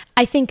better?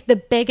 I think the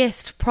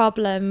biggest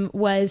problem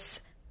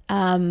was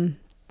there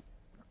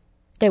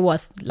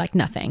was like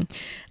nothing,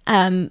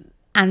 and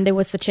there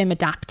was the term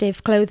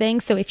adaptive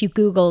clothing. So if you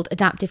Googled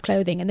adaptive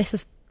clothing, and this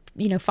was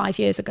 5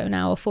 years ago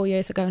now, or 4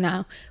 years ago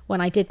now, when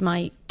I did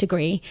my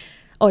degree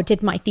or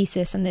did my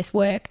thesis and this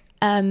work,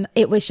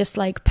 it was just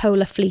like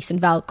polar fleece and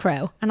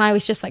Velcro. And I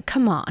was just like,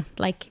 come on,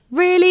 like,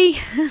 really?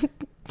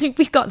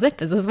 We've got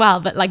zippers as well,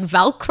 but like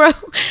Velcro.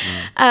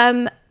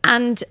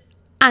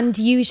 And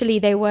usually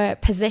they were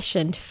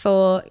positioned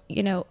for,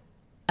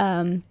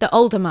 the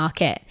older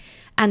market.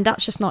 And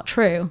that's just not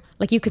true.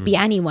 Like, you could be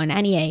anyone,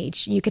 any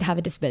age. You could have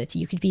a disability.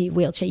 You could be a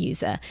wheelchair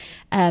user.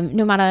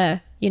 No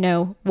matter,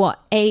 what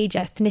age,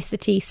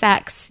 ethnicity,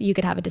 sex, you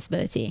could have a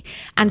disability.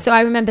 And so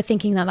I remember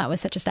thinking that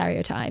was such a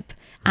stereotype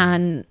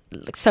and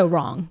like, so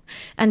wrong.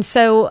 And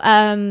so,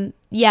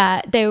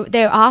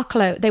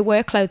 there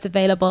were clothes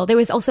available. There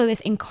was also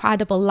this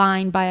incredible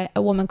line by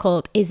a woman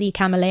called Izzy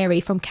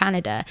Camilleri from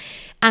Canada.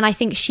 And I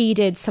think she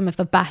did some of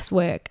the best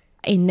work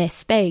in this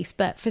space.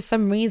 But for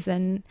some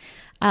reason,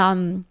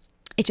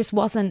 it just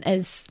wasn't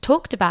as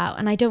talked about,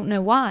 and I don't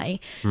know why.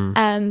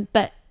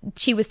 But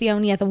she was the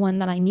only other one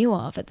that I knew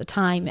of at the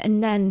time.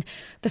 And then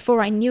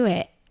before I knew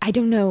it, I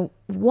don't know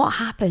what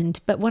happened,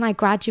 but when I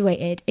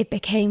graduated, it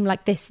became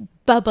like this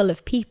bubble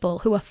of people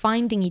who were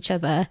finding each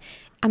other,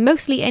 and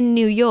mostly in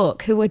New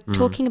York, who were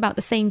talking about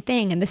the same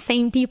thing, and the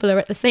same people are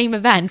at the same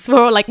events.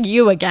 We're all like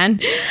you again.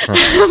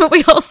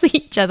 We all see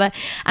each other.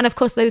 And of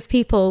course, those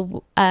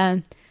people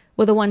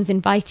were the ones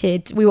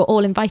invited. We were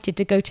all invited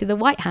to go to the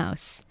White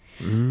House.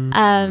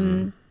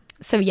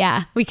 So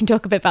yeah, we can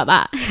talk a bit about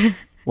that.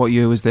 What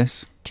year was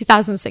this?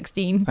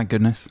 2016. Thank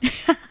goodness.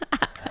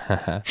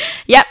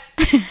 Yep.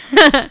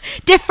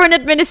 Different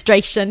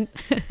administration.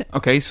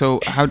 Okay, so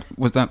how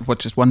was that? What,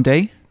 just one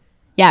day?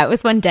 Yeah, it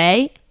was one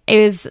day. It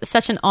was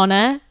such an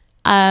honor.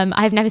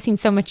 I've never seen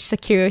so much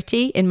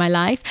security in my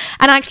life.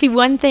 And actually,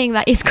 one thing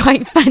that is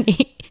quite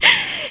funny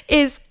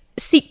is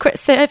Secret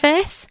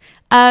Service.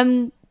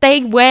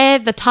 They wear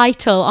the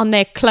title on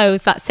their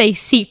clothes that say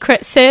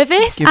Secret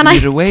Service. Giving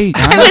it away,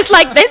 I was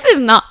like, this is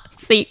not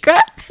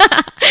secret.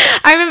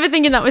 I remember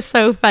thinking that was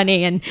so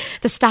funny, and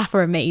the staff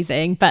were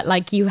amazing, but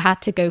like you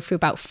had to go through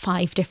about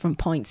 5 different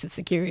points of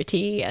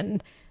security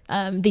and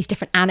these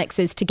different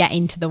annexes to get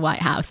into the White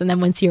House. And then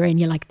once you're in,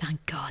 you're like,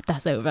 thank God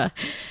that's over.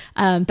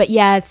 But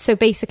yeah, so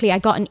basically I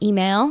got an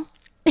email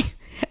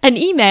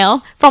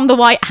from the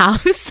White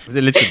House. Was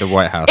it literally the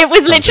White House? It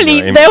was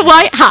literally the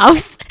White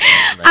House.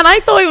 And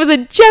I thought it was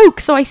a joke,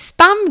 so I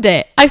spammed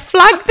it. I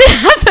flagged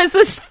it up as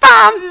a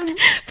spam,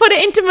 put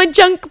it into my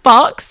junk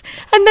box,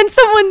 and then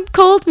someone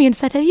called me and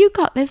said, have you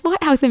got this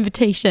White House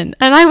invitation?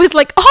 And I was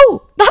like,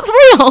 oh, that's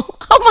real.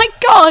 Oh my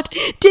God,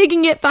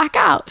 digging it back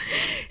out.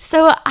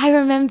 So I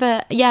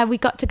remember, yeah, we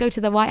got to go to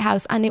the White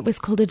House, and it was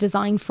called a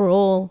Design for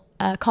All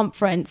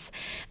conference,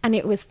 and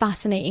it was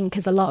fascinating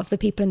because a lot of the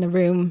people in the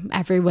room,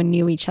 everyone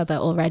knew each other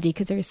already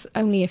because there was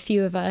only a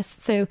few of us.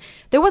 So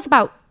there was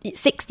about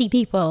 60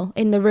 people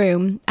in the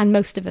room, and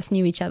most of us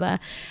knew each other,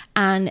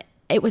 and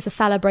it was a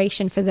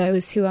celebration for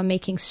those who are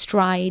making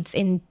strides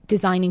in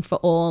designing for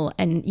all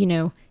and, you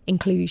know,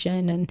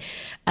 inclusion.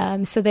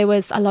 And so there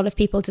was a lot of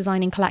people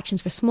designing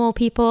collections for small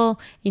people,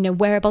 you know,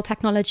 wearable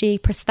technology,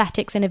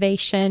 prosthetics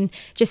innovation,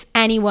 just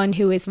anyone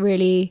who is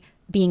really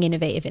being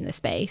innovative in the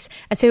space.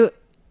 And so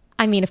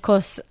I mean, of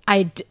course,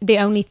 the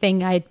only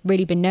thing I'd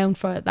really been known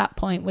for at that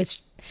point was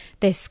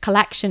this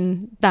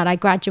collection that I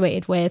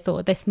graduated with,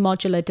 or this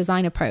modular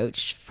design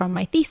approach from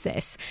my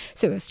thesis.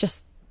 So it was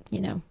just,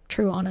 you know,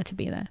 true honor to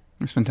be there.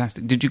 That's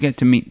fantastic. Did you get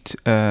to meet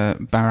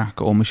Barack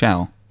or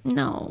Michelle?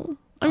 No,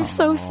 I'm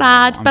so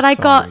sad. But I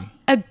got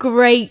a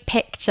great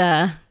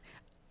picture,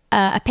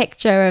 a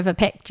picture of a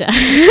picture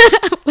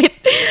with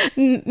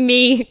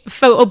me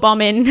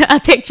photobombing a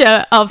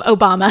picture of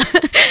Obama.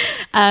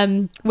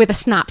 With a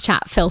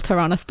Snapchat filter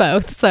on us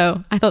both.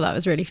 So I thought that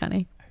was really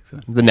funny.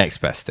 Excellent. The next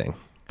best thing.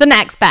 The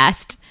next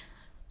best.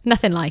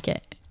 Nothing like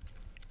it.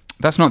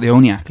 That's not the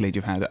only accolade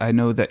you've had. I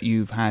know that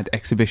you've had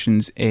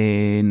exhibitions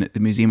in the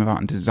Museum of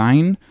Art and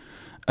Design,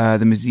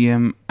 the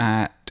museum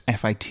at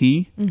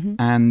FIT,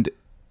 and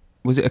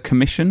was it a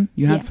commission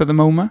you had for the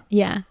MoMA?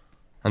 Yeah.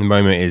 And the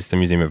MoMA is the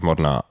Museum of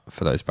Modern Art,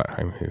 for those back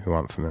home who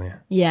aren't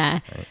familiar. Yeah.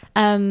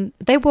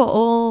 They were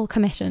all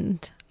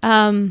commissioned.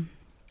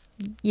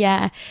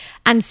 Yeah.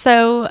 And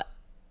so,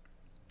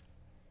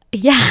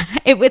 yeah,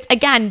 it was,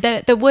 again,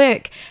 the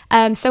work.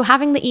 So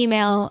having the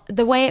email,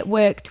 the way it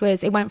worked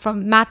was it went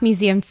from Mad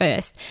Museum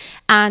first,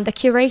 and the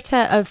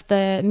curator of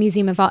the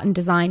Museum of Art and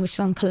Design, which is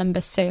on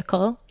Columbus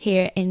Circle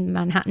here in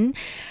Manhattan,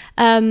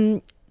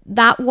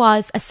 that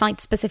was a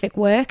site-specific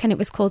work, and it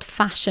was called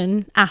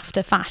Fashion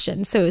After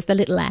Fashion. So it was the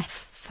little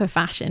F for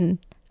fashion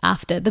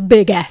after the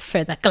big F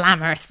for the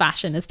glamorous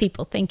fashion, as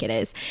people think it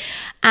is.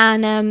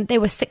 And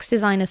there were 6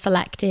 designers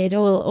selected.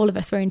 All of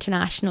us were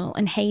international.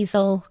 And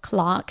Hazel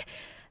Clark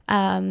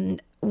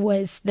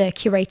was the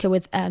curator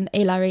with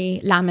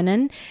Ilari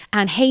Laminen.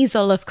 And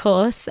Hazel, of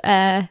course,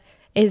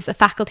 is a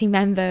faculty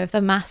member of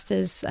the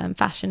Masters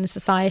Fashion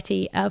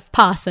Society of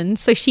Parsons.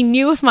 So she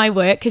knew of my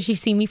work because she'd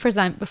seen me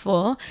present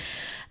before.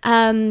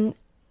 And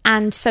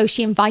so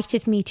she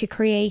invited me to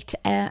create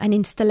an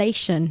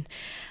installation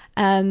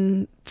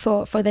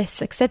for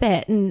this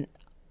exhibit, and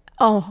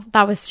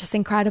that was just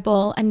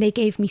incredible. And they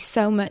gave me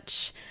so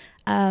much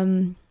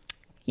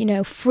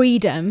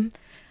freedom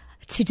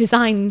to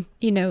design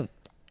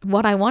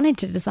what I wanted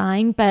to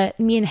design. But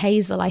me and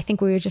Hazel, I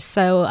think we were just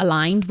so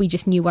aligned. We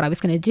just knew what I was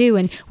going to do,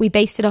 and we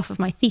based it off of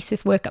my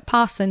thesis work at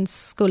Parsons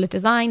School of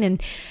Design.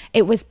 And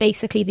it was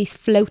basically these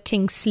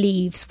floating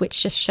sleeves,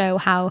 which just show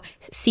how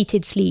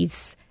seated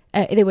sleeves,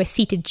 they were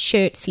seated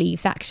shirt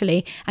sleeves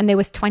actually, and there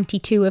was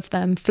 22 of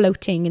them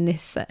floating in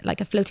this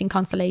like a floating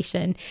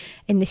constellation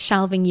in this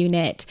shelving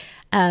unit,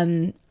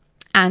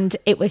 and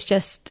it was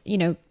just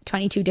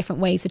 22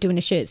 different ways of doing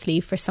a shirt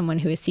sleeve for someone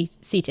who is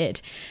seated.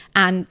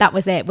 And that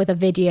was it, with a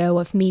video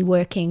of me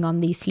working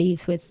on these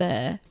sleeves with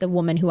the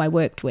woman who I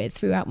worked with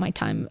throughout my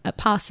time at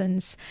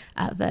Parsons,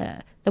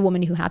 the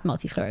woman who had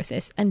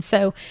multi-sclerosis. And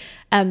so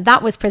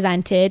that was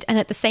presented. And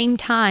at the same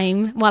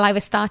time, while I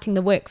was starting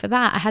the work for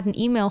that, I had an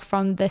email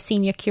from the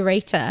senior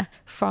curator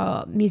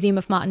for Museum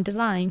of Art and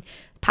Design,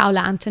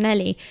 Paola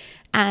Antonelli.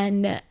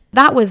 And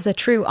that was a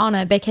true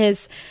honor,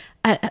 because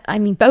I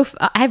mean, both,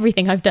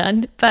 everything I've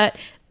done, but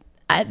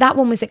that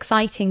one was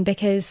exciting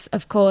because,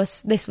 of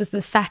course, this was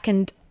the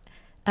second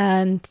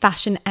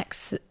fashion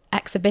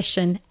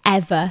exhibition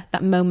ever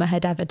that MoMA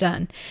had ever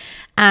done,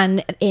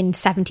 and in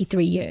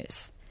 73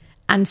 years.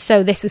 And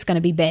so this was going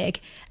to be big.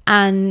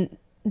 And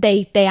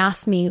they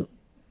asked me,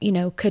 you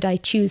know, could I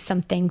choose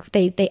something?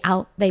 They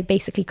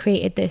basically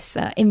created this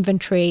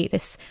inventory,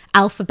 this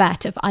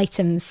alphabet of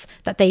items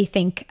that they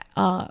think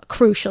are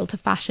crucial to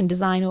fashion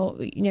design, or,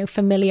 you know,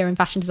 familiar in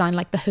fashion design,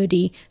 like the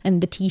hoodie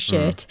and the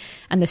t-shirt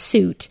and the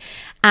suit.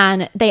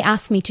 And they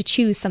asked me to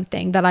choose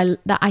something that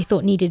I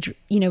thought needed,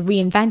 you know,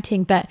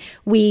 reinventing. But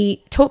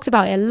we talked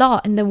about it a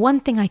lot, and the one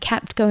thing I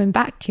kept going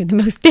back to, the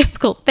most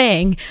difficult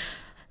thing,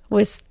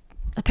 was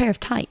a pair of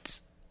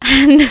tights.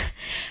 And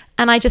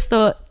I just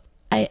thought,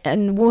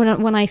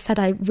 when I said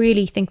I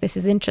really think this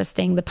is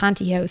interesting, the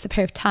pantyhose, the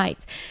pair of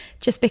tights,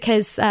 just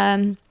because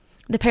the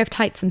pair of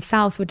tights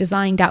themselves were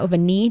designed out of a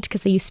need,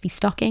 because they used to be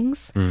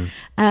stockings and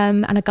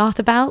a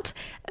garter belt.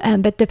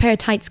 But the pair of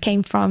tights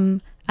came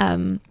from,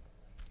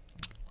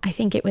 I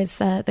think it was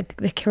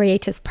the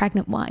creator's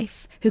pregnant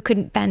wife, who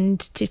couldn't bend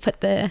to put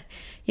the,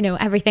 you know,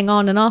 everything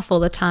on and off all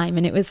the time,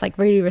 and it was like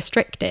really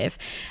restrictive.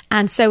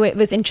 And so it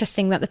was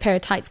interesting that the pair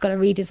of tights got a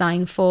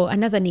redesign for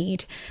another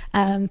need,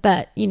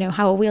 but, you know,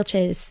 how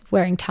wheelchair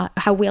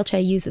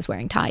users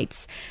wearing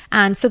tights.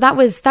 And so that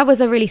was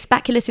a really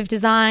speculative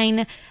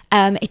design.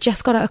 It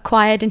just got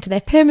acquired into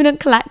their permanent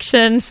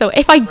collection, so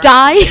if I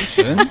die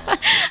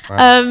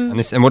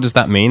and what does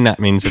that mean? That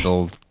means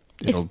it'll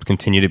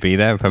continue to be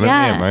there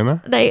permanently at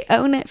MoMA? They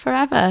own it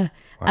forever.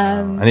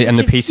 Wow. And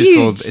the piece is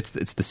called,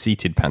 it's the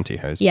seated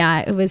pantyhose.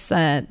 Yeah, it was,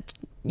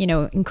 you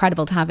know,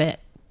 incredible to have it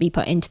be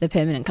put into the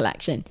permanent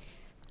collection.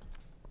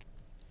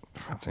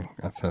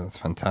 That's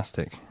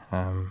fantastic.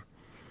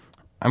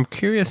 I'm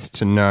curious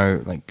to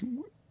know, like,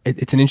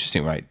 it's an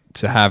interesting, right,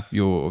 to have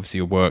your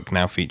work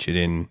now featured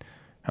in,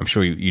 I'm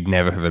sure you'd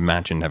never have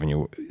imagined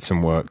having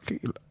some work,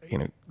 you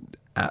know,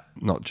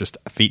 not just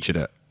featured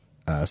at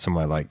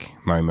somewhere like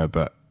MoMA,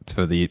 but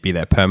to be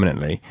there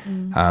permanently,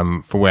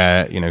 for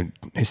where, you know,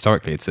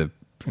 historically it's a,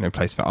 you know,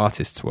 place for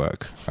artists to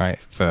work, right,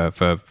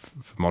 for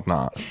modern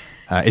art.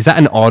 Is that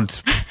an odd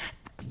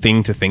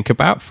thing to think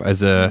about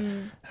as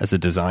a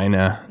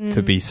designer,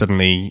 to be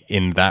suddenly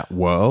in that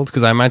world?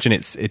 Because I imagine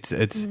it's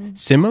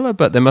similar,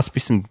 but there must be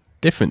some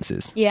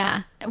differences.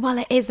 Yeah, well,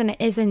 it is and it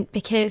isn't,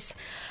 because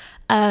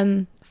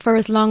for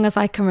as long as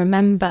I can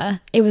remember,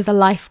 it was a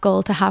life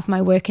goal to have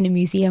my work in a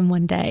museum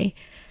one day.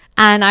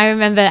 And I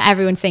remember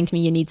everyone saying to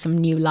me, you need some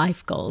new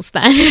life goals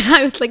then.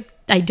 I was like,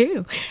 I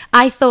do.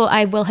 I thought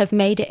I will have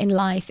made it in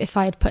life if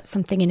I had put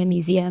something in a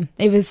museum.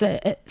 It was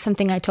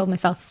something I told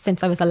myself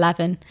since I was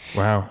 11.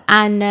 Wow.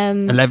 And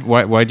 11,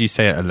 why do you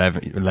say at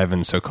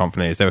 11 so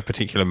confidently? Is there a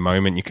particular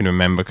moment you can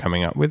remember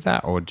coming up with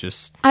that, or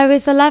just... I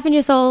was 11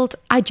 years old.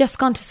 I'd just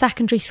gone to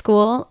secondary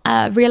school,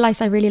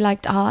 realised I really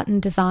liked art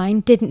and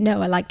design. Didn't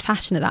know I liked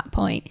fashion at that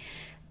point.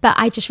 But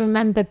I just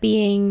remember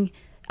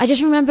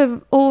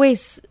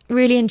always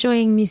really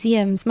enjoying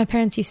museums. My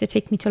parents used to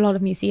take me to a lot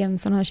of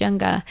museums when I was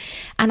younger.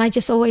 And I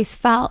just always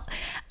felt...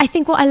 I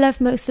think what I love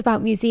most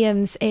about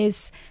museums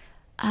is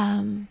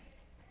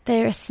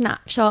they're a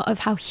snapshot of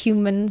how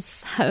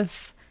humans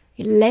have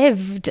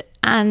lived.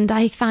 And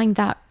I find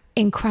that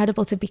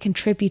incredible, to be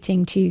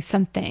contributing to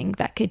something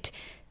that could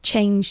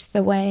change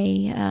the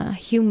way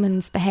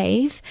humans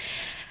behave.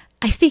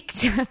 I speak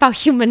about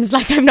humans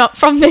like I'm not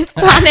from this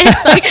planet,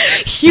 like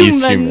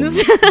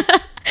humans.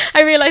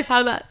 I realise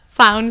how that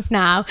sounds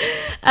now.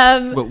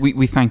 Well,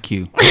 we thank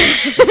you.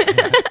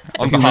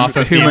 On behalf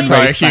of the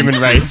entire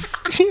human race.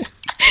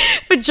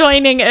 For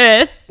joining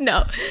Earth.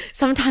 No,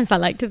 sometimes I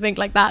like to think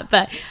like that,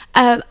 but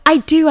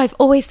I've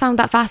always found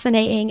that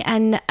fascinating.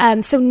 And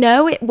so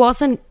no, it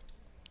wasn't,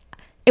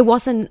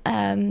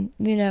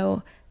 you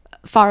know,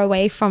 far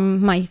away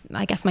from my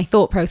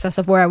thought process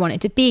of where I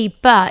wanted to be.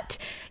 But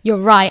you're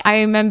right. I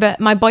remember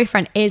my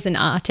boyfriend is an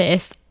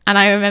artist, and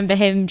I remember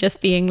him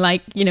just being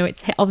like, you know,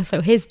 it's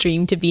also his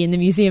dream to be in the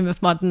Museum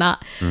of Modern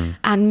Art,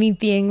 and me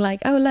being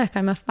like, oh look,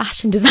 I'm a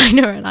fashion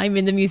designer and I'm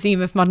in the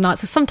Museum of Modern Art.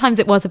 So sometimes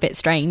it was a bit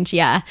strange,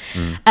 yeah.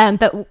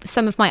 But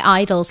some of my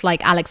idols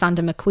like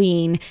Alexander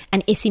McQueen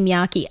and Issey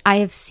Miyake, I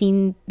have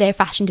seen their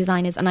fashion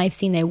designers and I've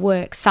seen their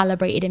work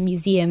celebrated in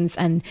museums,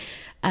 and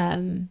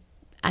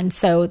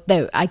so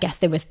I guess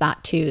there was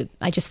that too.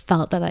 I just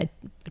felt that I'd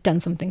done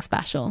something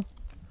special.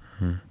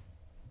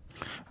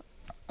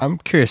 I'm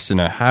curious to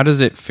know, how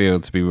does it feel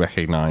to be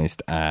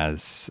recognised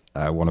as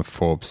one of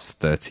Forbes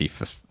 30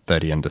 for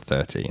 30 under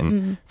 30?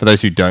 And for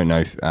those who don't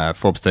know,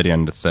 Forbes 30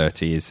 under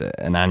 30 is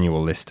an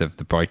annual list of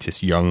the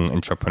brightest young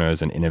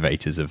entrepreneurs and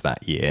innovators of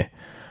that year,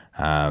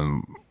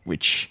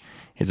 which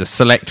is a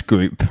select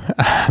group.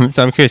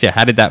 So I'm curious,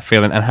 how did that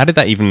feel? And how did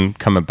that even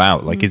come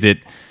about? Like, does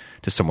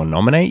someone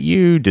nominate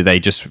you? Do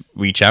they just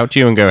reach out to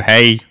you and go,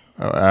 hey,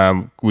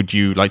 would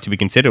you like to be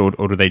considered?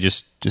 Or do they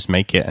just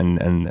make it and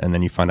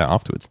then you find out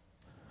afterwards?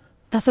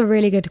 That's a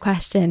really good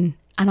question.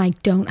 And I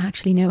don't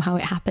actually know how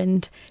it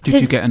happened.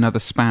 Did you get another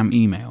spam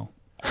email?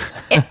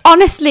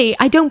 honestly,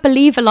 I don't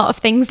believe a lot of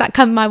things that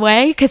come my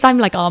way, because I'm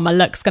like, oh, my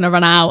luck's going to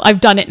run out.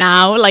 I've done it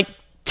now. Like,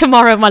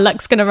 tomorrow my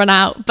luck's going to run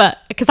out.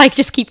 But because I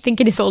just keep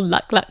thinking it's all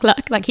luck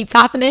that keeps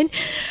happening.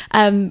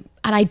 And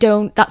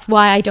that's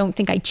why I don't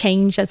think I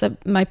change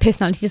my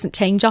personality doesn't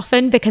change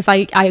often, because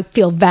I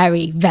feel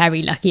very,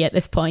 very lucky at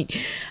this point.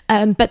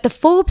 But the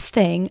Forbes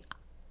thing,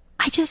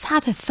 I just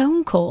had a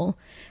phone call,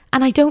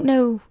 and I don't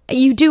know,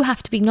 you do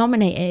have to be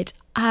nominated.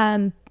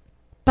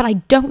 But I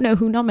don't know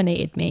who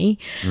nominated me.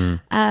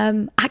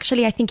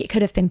 Actually, I think it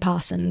could have been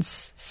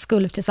Parsons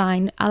School of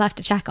Design. I'll have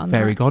to check on that.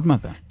 Fairy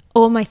godmother.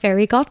 Or my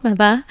fairy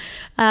godmother.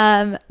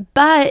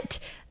 But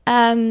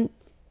I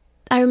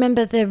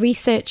remember the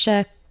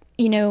researcher,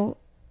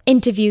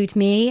 interviewed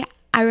me.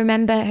 I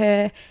remember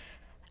her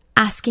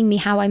asking me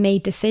how I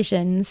made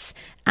decisions.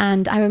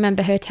 And I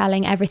remember her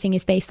telling everything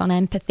is based on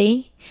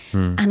empathy.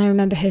 And I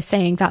remember her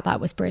saying that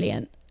was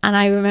brilliant. And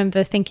I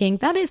remember thinking,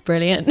 that is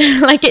brilliant.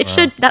 Like, it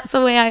should, that's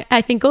the way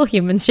I think all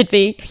humans should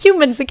be.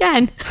 Humans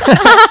again.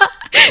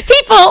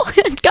 People.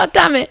 God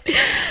damn it.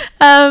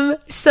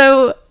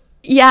 So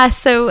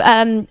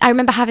I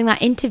remember having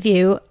that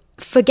interview,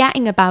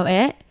 forgetting about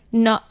it,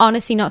 not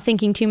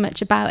thinking too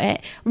much about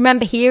it.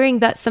 Remember hearing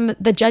that some of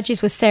the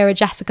judges was Sarah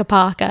Jessica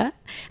Parker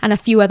and a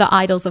few other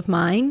idols of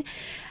mine.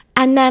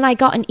 And then I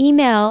got an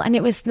email, and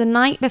it was the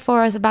night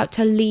before I was about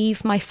to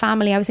leave my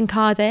family. I was in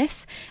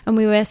Cardiff, and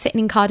we were sitting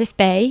in Cardiff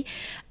Bay,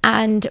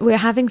 and we were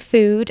having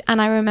food.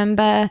 And I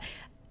remember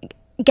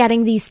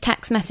getting these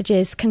text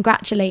messages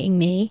congratulating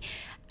me.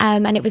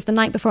 And it was the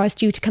night before I was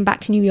due to come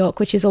back to New York,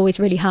 which is always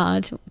really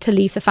hard to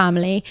leave the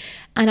family.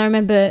 And I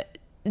remember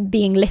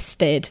being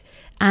listed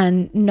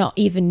and not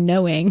even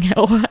knowing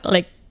or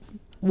like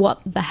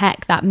what the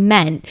heck that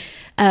meant.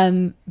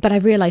 But I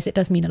realize it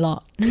does mean a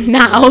lot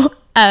now.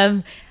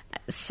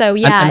 So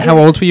yeah. And how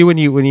old were you when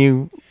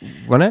you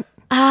won it?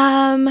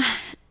 Or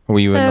were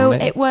you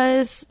I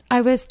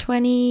was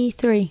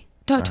 23,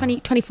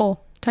 24.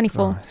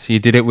 Oh, so you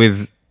did it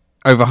with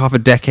over half a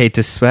decade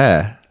to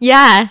spare.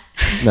 Yeah.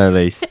 No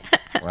least.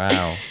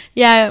 Wow.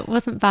 Yeah, it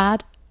wasn't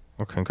bad.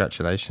 Well,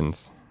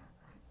 congratulations.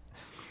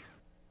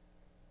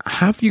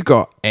 Have you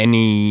got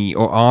any,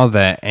 or are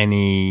there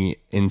any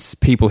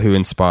people who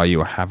inspire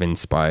you or have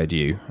inspired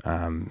you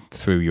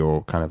through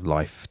your kind of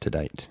life to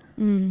date?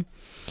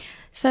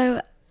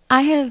 So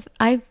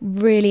I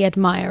really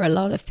admire a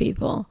lot of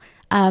people.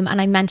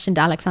 And I mentioned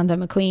Alexander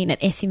McQueen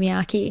at Issey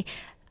Miyake.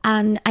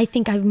 And I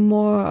think I've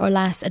more or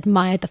less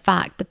admired the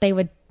fact that they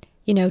were,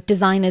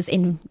 designers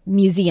in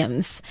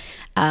museums,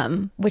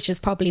 which is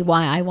probably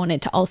why I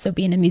wanted to also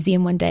be in a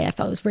museum one day. I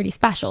felt it was really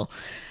special.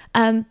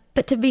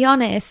 But to be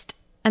honest,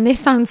 and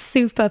this sounds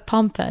super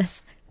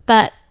pompous,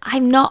 but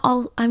I'm not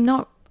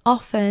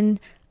often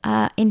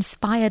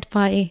inspired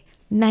by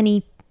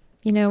many,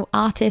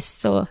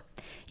 artists or,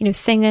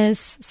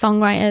 singers,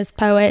 songwriters,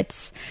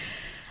 poets,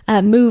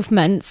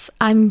 movements.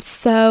 I'm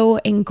so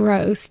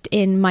engrossed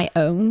in my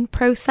own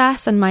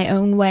process and my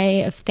own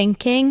way of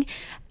thinking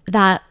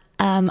that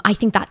I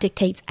think that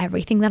dictates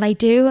everything that I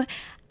do.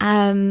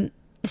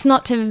 It's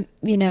not to,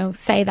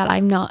 say that I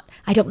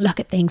don't look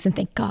at things and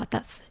think, God,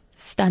 that's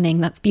stunning,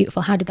 that's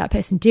beautiful, how did that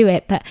person do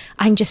it? But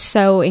I'm just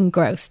so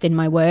engrossed in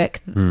my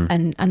work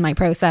and my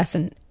process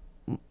and,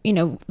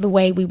 the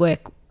way we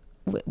work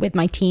with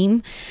my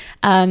team.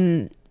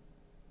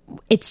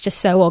 It's just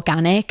so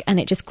organic and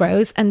it just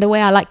grows. And the way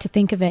I like to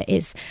think of it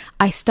is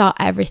I start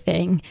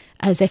everything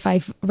as if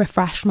I've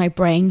refreshed my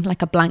brain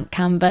like a blank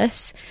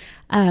canvas.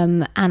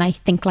 And I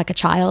think like a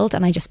child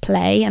and I just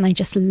play and I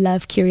just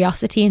love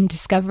curiosity and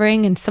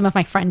discovering. And some of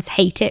my friends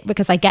hate it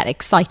because I get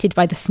excited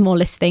by the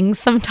smallest things.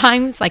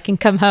 Sometimes I can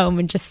come home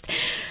and just,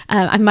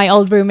 my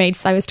old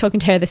roommates, I was talking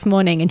to her this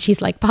morning and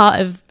she's like,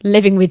 part of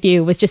living with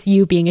you was just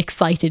you being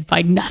excited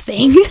by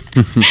nothing.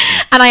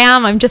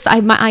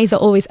 And my eyes are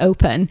always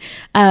open.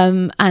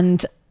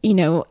 And,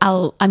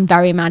 I'm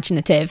very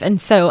imaginative.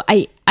 And so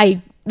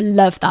I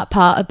love that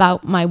part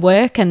about my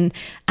work and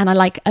I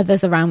like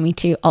others around me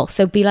to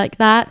also be like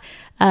that.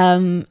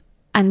 And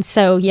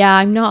so, yeah,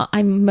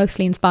 I'm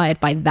mostly inspired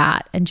by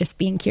that and just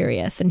being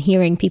curious and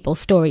hearing people's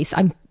stories.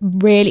 I'm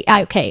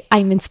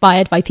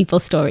inspired by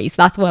people's stories.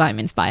 That's what I'm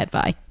inspired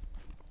by.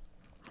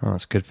 Oh,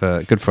 that's good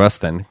for us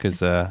then,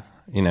 because,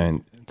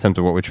 in terms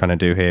of what we're trying to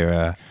do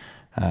here,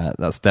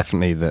 that's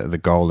definitely the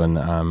goal. And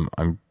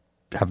I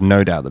have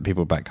no doubt that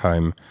people back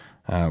home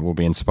will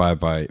be inspired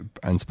by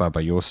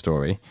your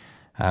story.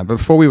 But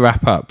before we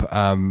wrap up,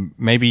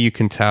 maybe you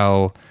can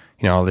tell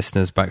our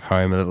listeners back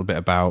home a little bit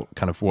about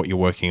kind of what you're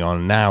working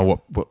on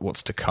now,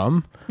 what's to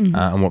come,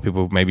 and what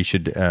people maybe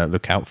should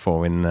look out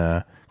for in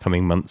the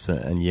coming months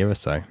and year or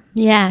so.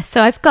 Yeah,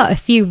 so I've got a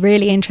few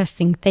really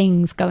interesting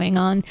things going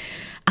on.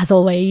 As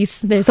always,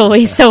 there's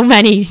always so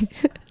many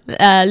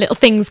little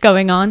things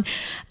going on.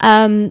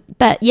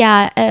 But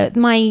yeah,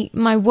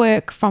 my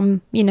work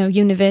from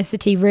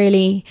university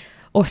really,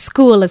 or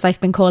school as I've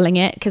been calling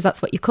it, because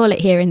that's what you call it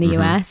here in the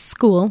US,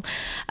 school,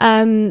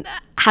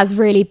 has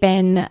really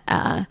been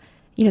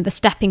the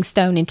stepping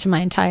stone into my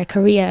entire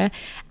career.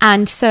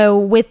 And so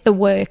with the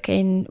work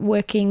in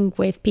working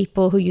with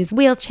people who use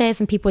wheelchairs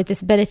and people with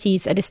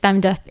disabilities, it has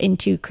stemmed up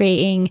into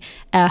creating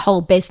a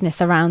whole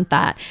business around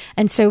that.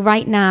 And so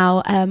right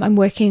now I'm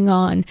working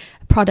on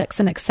products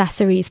and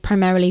accessories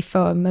primarily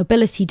for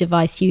mobility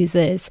device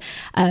users,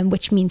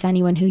 which means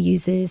anyone who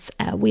uses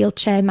a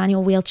wheelchair,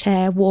 manual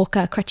wheelchair,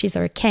 walker, crutches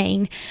or a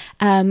cane,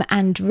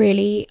 and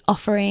really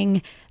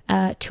offering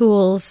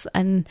tools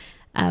and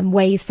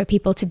ways for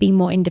people to be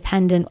more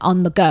independent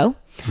on the go,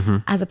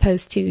 as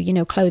opposed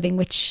to, clothing,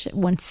 which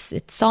once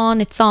it's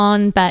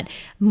on, but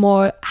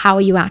more how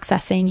are you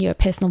accessing your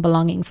personal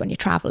belongings when you're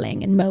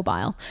traveling and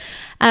mobile.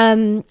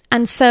 And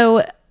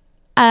so,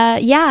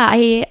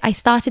 I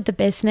started the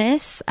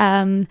business.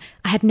 I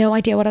had no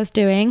idea what I was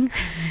doing.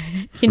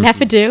 You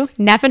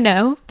never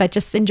know, but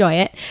just enjoy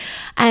it.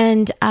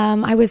 And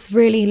I was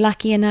really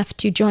lucky enough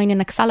to join an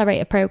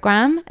accelerator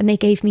program, and they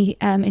gave me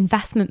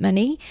investment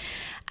money.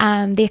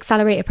 The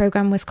accelerator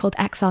program was called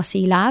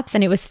XRC Labs,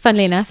 and it was,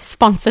 funnily enough,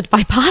 sponsored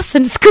by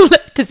Parsons School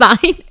of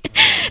Design.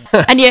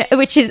 and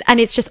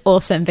it's just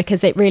awesome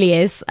because it really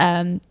is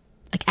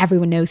like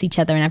everyone knows each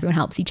other and everyone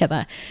helps each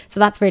other. So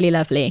that's really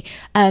lovely.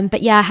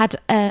 But yeah, I had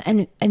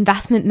an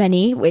investment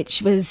money,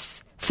 which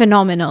was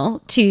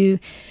phenomenal to,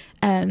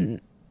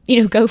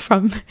 go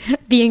from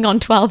being on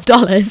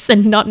 $12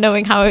 and not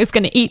knowing how I was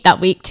going to eat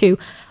that week to,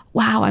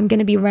 wow, I'm going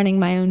to be running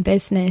my own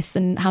business,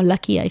 and how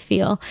lucky I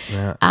feel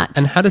at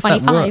And how does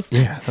 25. that work?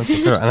 Yeah, that's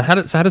incredible. And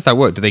how does that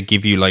work? Do they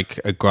give you like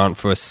a grant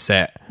for a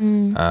set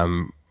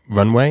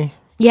runway?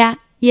 Yeah,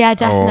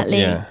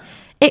 definitely. Or,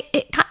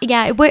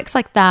 It works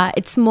like that.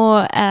 It's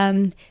more,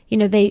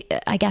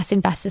 I guess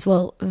investors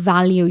will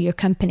value your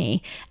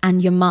company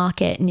and your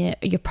market and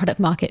your product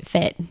market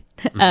fit.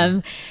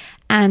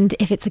 And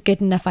if it's a good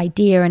enough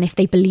idea and if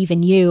they believe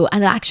in you,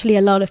 and actually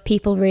a lot of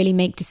people really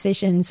make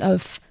decisions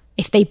of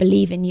if they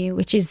believe in you,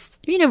 which is,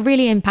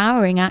 really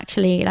empowering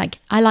actually. Like,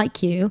 I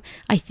like you.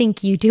 I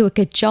think you do a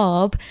good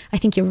job. I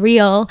think you're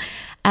real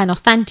and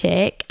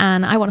authentic,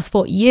 and I want to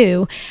support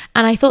you.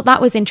 And I thought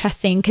that was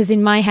interesting because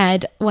in my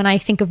head, when I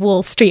think of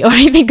Wall Street, or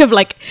I think of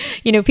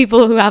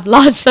people who have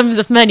large sums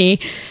of money,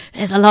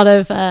 there's a lot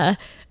of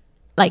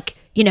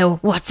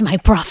what's my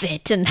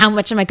profit and how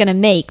much am I going to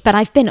make? But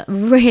I've been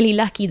really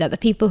lucky that the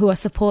people who are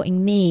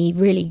supporting me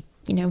really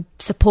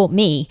support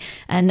me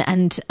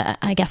and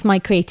I guess my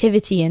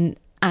creativity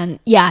and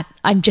yeah,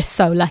 I'm just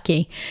so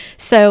lucky.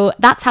 So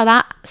that's how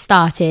that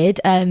started.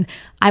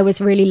 I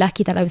was really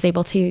lucky that I was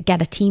able to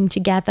get a team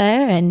together,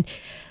 and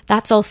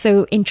that's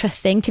also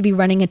interesting to be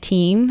running a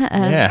team.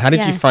 How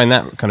did you find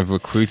that kind of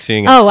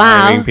recruiting and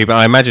hiring people?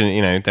 I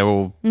imagine, they're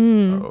all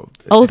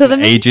older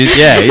than ages.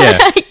 me.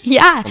 Yeah.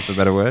 Yeah. That's a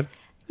better word.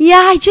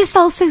 Yeah, I just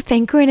also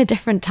think we're in a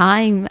different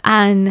time,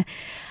 and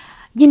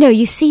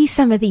you see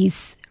some of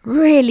these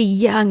really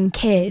young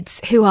kids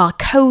who are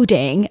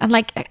coding, and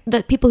like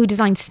the people who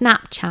designed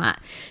Snapchat,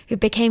 who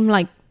became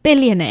like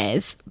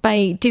billionaires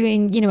by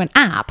doing an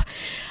app.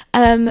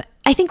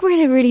 I think we're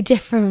in a really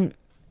different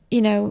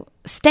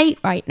state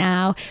right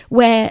now,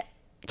 where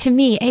to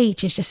me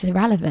age is just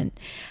irrelevant,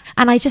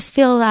 and I just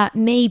feel that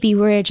maybe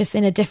we're just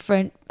in a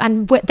different,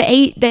 and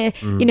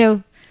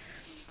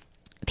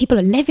people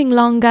are living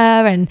longer,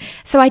 and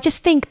so I just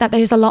think that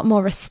there's a lot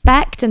more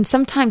respect, and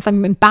sometimes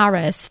I'm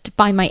embarrassed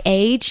by my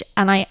age,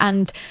 and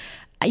I'm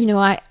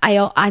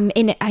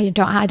in it. I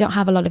don't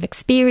have a lot of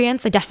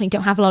experience. I definitely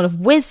don't have a lot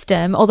of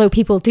wisdom, although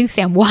people do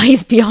say I'm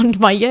wise beyond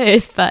my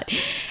years, but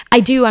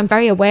I'm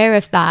very aware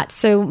of that.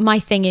 So my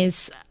thing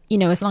is,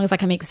 as long as I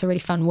can make this a really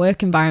fun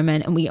work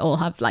environment and we all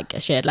have like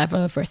a shared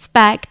level of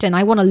respect, and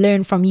I want to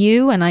learn from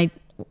you, and I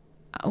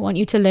want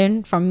you to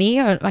learn from me,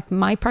 or like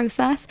my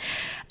process.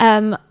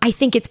 I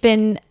think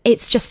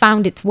it's just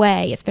found its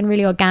way. It's been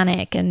really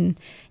organic, and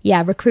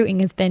yeah, recruiting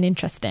has been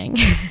interesting.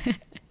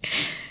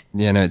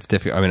 Yeah, no, it's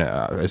difficult. I mean,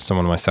 as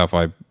someone myself,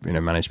 I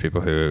manage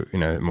people who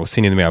more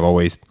senior than me. I've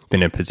always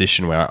been in a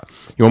position where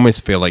you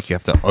almost feel like you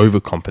have to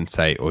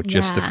overcompensate or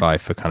justify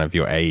for kind of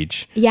your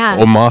age,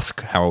 or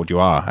mask how old you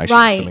are. Actually,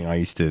 right. Something I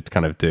used to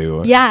kind of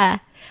do. Yeah,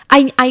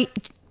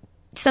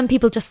 some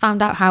people just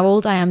found out how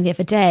old I am the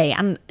other day,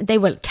 and they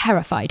were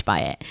terrified by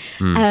it.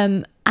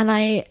 And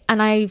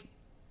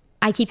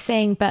I keep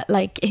saying, but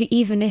like,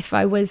 even if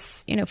I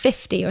was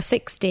 50 or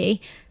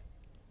 60.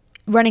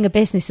 Running a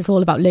business is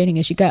all about learning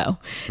as you go.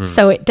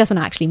 So it doesn't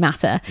actually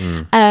matter.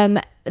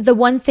 The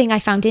one thing I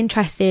found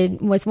interesting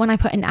was when I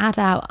put an ad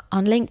out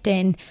on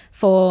LinkedIn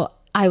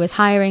I was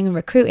hiring and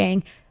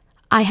recruiting,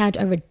 I had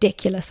a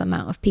ridiculous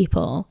amount of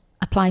people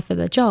apply for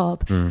the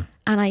job. And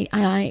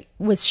I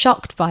was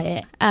shocked by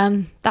it.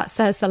 That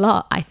says a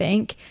lot, I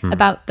think,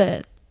 about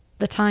the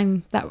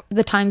times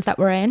that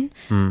we're in.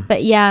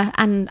 But yeah,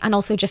 and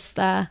also just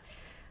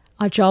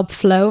our job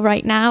flow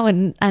right now,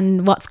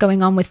 and what's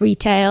going on with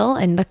retail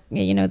and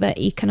the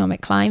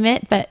economic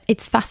climate. But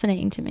it's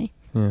fascinating to me.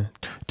 Yeah.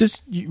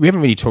 We haven't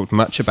really talked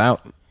much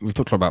about. We've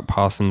talked a lot about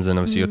Parsons and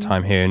obviously your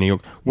time here in New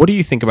York. What do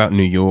you think about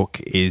New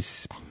York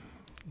is,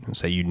 I won't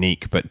say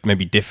unique, but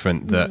maybe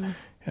different that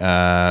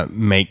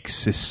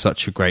makes this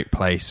such a great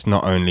place,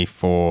 not only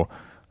for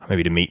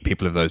maybe to meet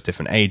people of those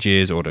different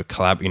ages or to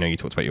collab. You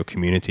talked about your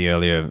community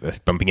earlier,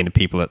 bumping into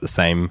people at the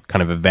same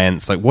kind of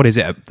events. Like, what is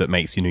it that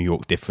makes New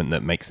York different,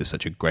 that makes it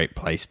such a great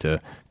place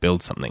to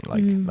build something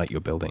like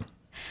you're building?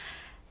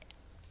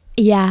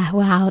 Yeah,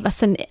 wow.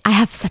 I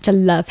have such a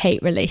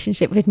love-hate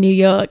relationship with New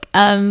York.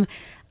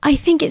 I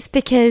think it's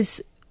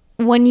because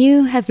when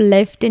you have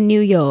lived in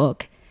New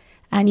York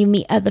and you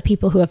meet other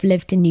people who have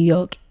lived in New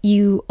York,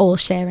 you all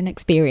share an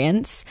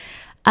experience.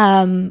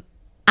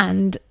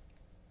 And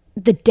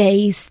the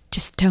days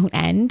just don't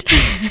end.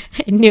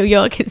 In New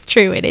York, it's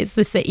true. It is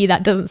the city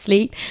that doesn't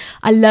sleep.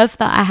 I love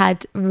that I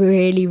had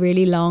really,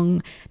 really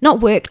long,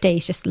 not work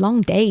days, just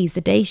long days.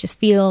 The days just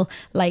feel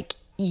like,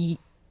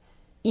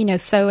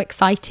 so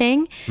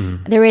exciting.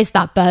 There is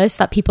that buzz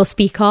that people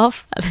speak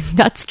of.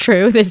 That's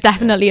true. There's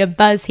definitely a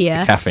buzz here.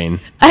 It's the caffeine.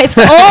 It's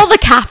all the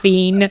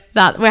caffeine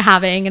that we're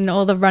having and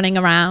all the running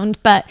around.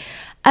 But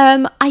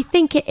I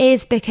think it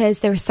is because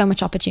there is so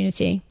much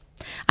opportunity.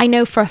 I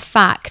know for a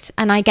fact,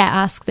 and I get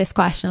asked this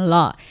question a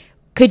lot,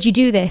 could you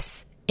do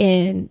this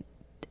in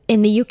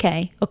the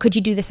UK, or could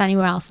you do this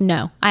anywhere else?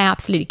 No, I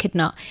absolutely could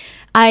not.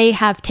 I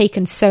have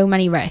taken so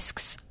many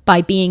risks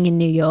by being in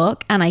New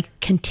York, and I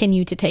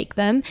continue to take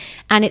them.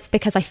 And it's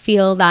because I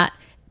feel that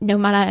no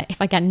matter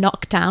if I get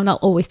knocked down, I'll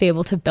always be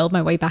able to build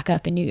my way back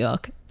up in New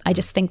York. I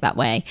just think that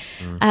way.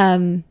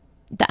 And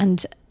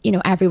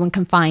everyone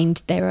can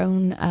find their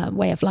own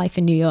way of life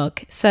in New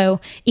York.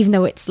 So even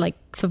though it's like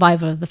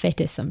survival of the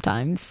fittest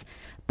sometimes,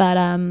 but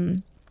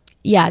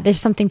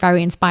there's something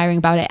very inspiring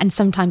about it. And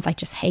sometimes I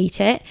just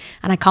hate it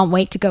and I can't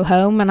wait to go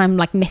home, and I'm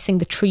like missing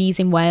the trees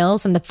in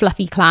Wales and the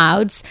fluffy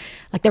clouds.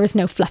 Like, there is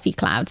no fluffy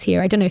clouds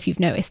here. I don't know if you've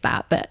noticed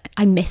that, but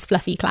I miss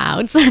fluffy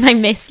clouds and I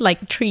miss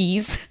like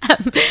trees.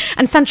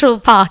 And Central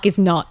Park is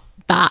not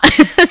that.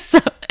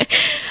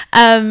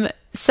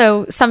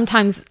 So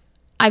sometimes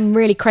I'm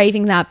really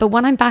craving that. But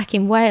when I'm back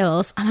in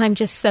Wales and I'm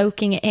just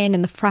soaking it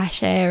in the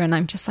fresh air, and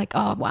I'm just like,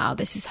 oh, wow,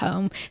 this is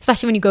home.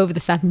 Especially when you go over the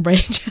Severn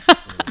Bridge.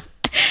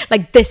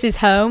 Like, this is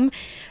home.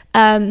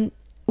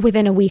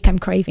 Within a week, I'm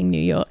craving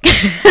New York.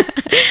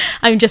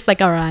 I'm just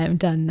like, all right, I'm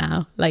done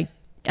now. Like,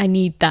 I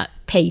need that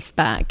pace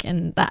back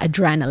and that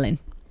adrenaline.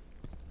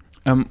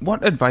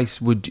 What advice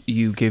would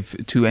you give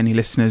to any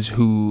listeners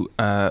who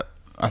are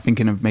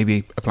thinking of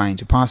maybe applying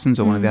to Parsons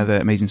or one of the other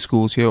amazing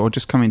schools here, or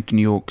just coming to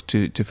New York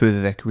to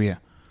further their career?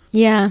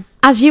 Yeah.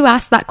 As you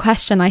asked that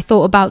question, I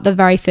thought about the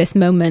very first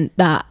moment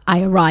that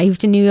I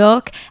arrived in New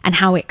York and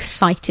how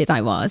excited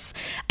I was.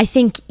 I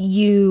think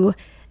you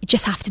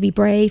just have to be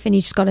brave and you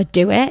just got to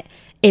do it.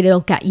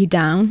 It'll get you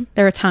down.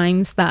 There are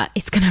times that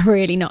it's going to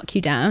really knock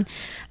you down.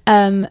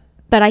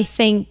 But I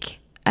think,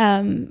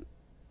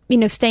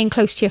 staying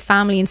close to your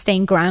family and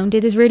staying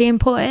grounded is really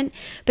important.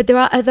 But there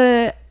are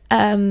other...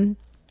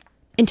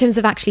 in terms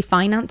of actually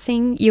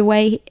financing your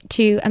way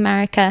to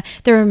America,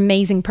 there are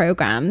amazing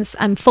programs.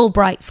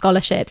 Fulbright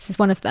scholarships is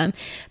one of them.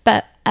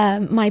 But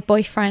my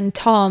boyfriend,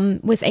 Tom,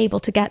 was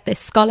able to get this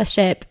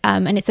scholarship,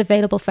 and it's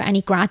available for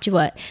any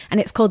graduate. And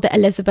it's called the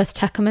Elizabeth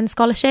Tuckerman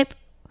Scholarship.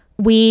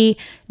 We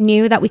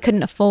knew that we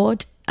couldn't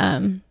afford,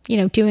 doing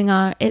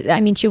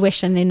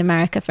tuition in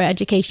America for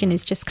education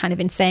is just kind of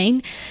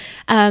insane.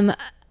 And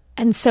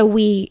so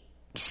we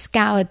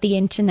scoured the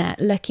internet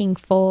looking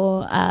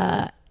for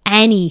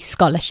any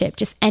scholarship,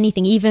 just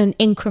anything, even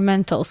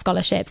incremental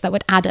scholarships that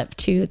would add up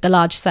to the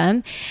large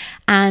sum.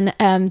 And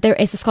there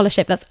is a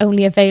scholarship that's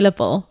only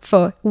available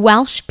for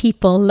Welsh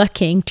people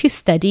looking to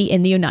study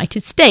in the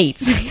United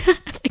States.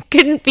 It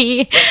couldn't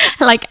be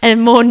like a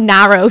more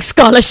narrow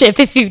scholarship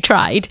if you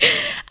tried.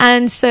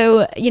 And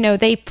so,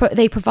 they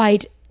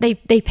provide,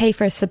 they pay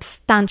for a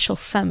substantial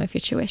sum of your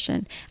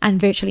tuition,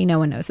 and virtually no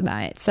one knows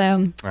about it.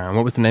 So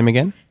what was the name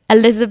again?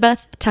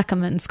 Elizabeth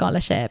Tuckerman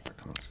Scholarship.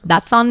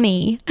 That's on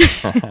me.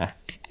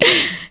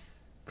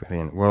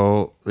 Brilliant.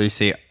 Well,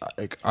 Lucy,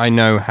 I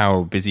know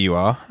how busy you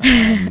are,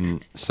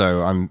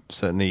 so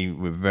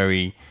we're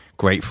very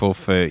grateful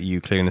for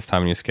you clearing this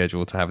time in your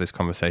schedule to have this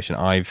conversation.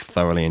 I've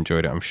thoroughly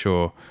enjoyed it. I'm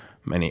sure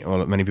many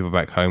people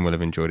back home will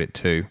have enjoyed it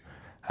too.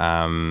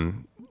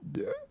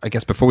 I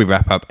guess before we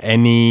wrap up,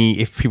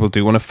 if people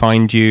do want to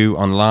find you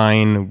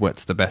online,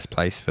 what's the best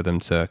place for them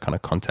to kind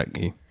of contact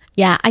you?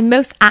 Yeah, I'm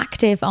most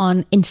active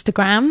on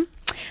Instagram.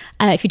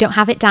 If you don't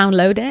have it,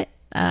 download it.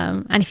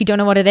 And if you don't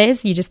know what it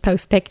is, you just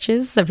post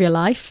pictures of your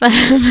life.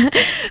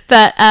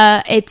 But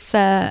it's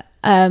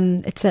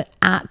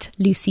at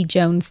Lucy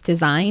Jones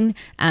Design,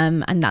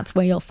 and that's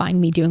where you'll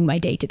find me doing my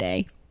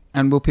day-to-day.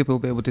 And will people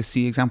be able to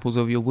see examples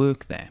of your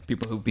work there?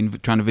 People who've been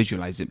trying to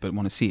visualize it but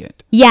want to see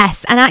it?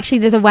 Yes, and actually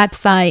there's a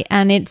website,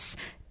 and it's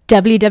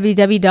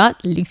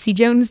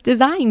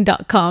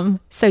www.lucyjonesdesign.com,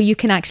 so you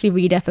can actually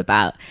read up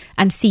about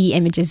and see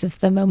images of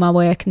the MoMA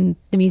work and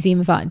the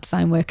Museum of Art and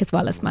Design work, as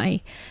well as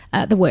my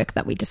the work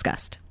that we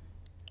discussed.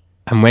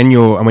 And when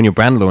your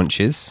brand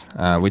launches,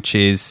 which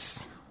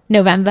is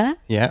November,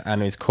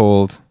 and it's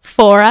called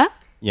Fora.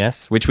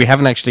 Yes, which we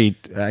haven't actually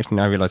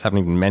now I realise haven't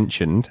even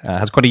mentioned.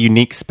 Has quite a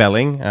unique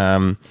spelling.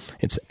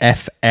 It's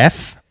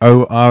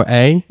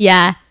F-F-O-R-A.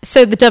 Yeah,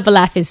 so the double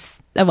F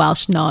is a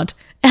Welsh nod.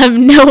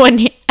 No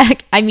one,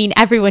 I mean,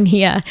 everyone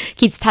here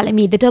keeps telling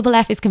me the double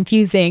F is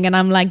confusing, and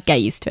I'm like, get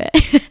used to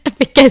it.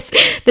 Because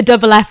the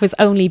double F was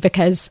only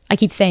because I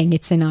keep saying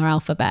it's in our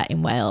alphabet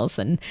in Wales,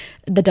 and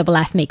the double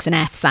F makes an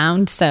F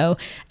sound. So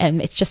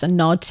it's just a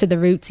nod to the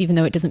roots, even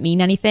though it doesn't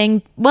mean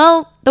anything.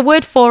 Well, the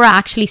word fora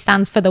actually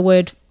stands for the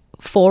word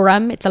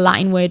forum. It's a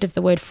Latin word of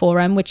the word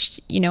forum, which,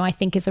 I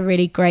think is a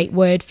really great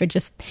word for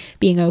just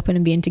being open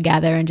and being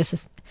together and just an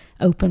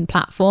open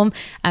platform.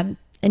 And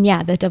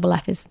yeah, the double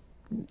F is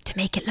to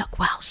make it look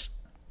Welsh.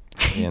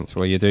 Brilliant.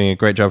 Well, you're doing a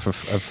great job of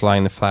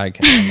flying the flag.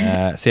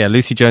 And, so yeah,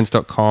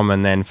 lucyjones.com,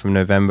 and then from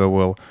November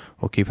we'll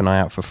keep an eye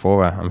out for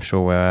Fora. I'm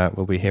sure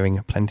we'll be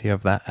hearing plenty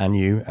of that and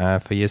you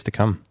for years to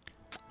come.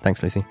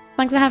 Thanks, Lucy.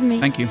 Thanks for having me.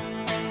 Thank you.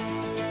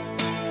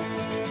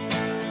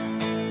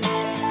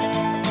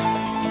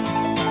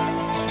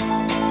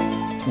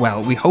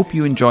 Well, we hope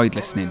you enjoyed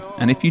listening,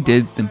 and if you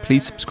did, then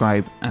please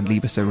subscribe and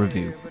leave us a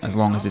review, as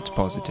long as it's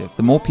positive.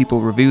 The more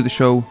people review the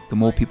show, the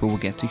more people will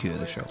get to hear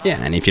the show.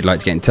 Yeah, and if you'd like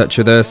to get in touch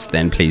with us,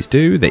 then please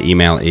do. The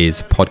email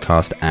is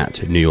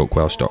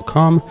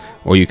podcast@newyorkwelsh.com,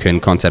 or you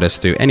can contact us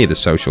through any of the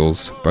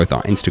socials. Both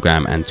our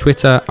Instagram and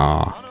Twitter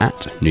are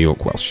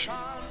 @NewYorkWelsh.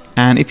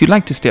 And if you'd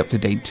like to stay up to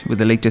date with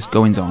the latest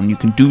goings-on, you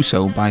can do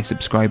so by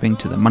subscribing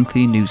to the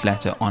monthly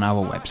newsletter on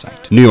our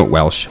website,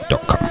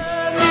 newyorkwelsh.com.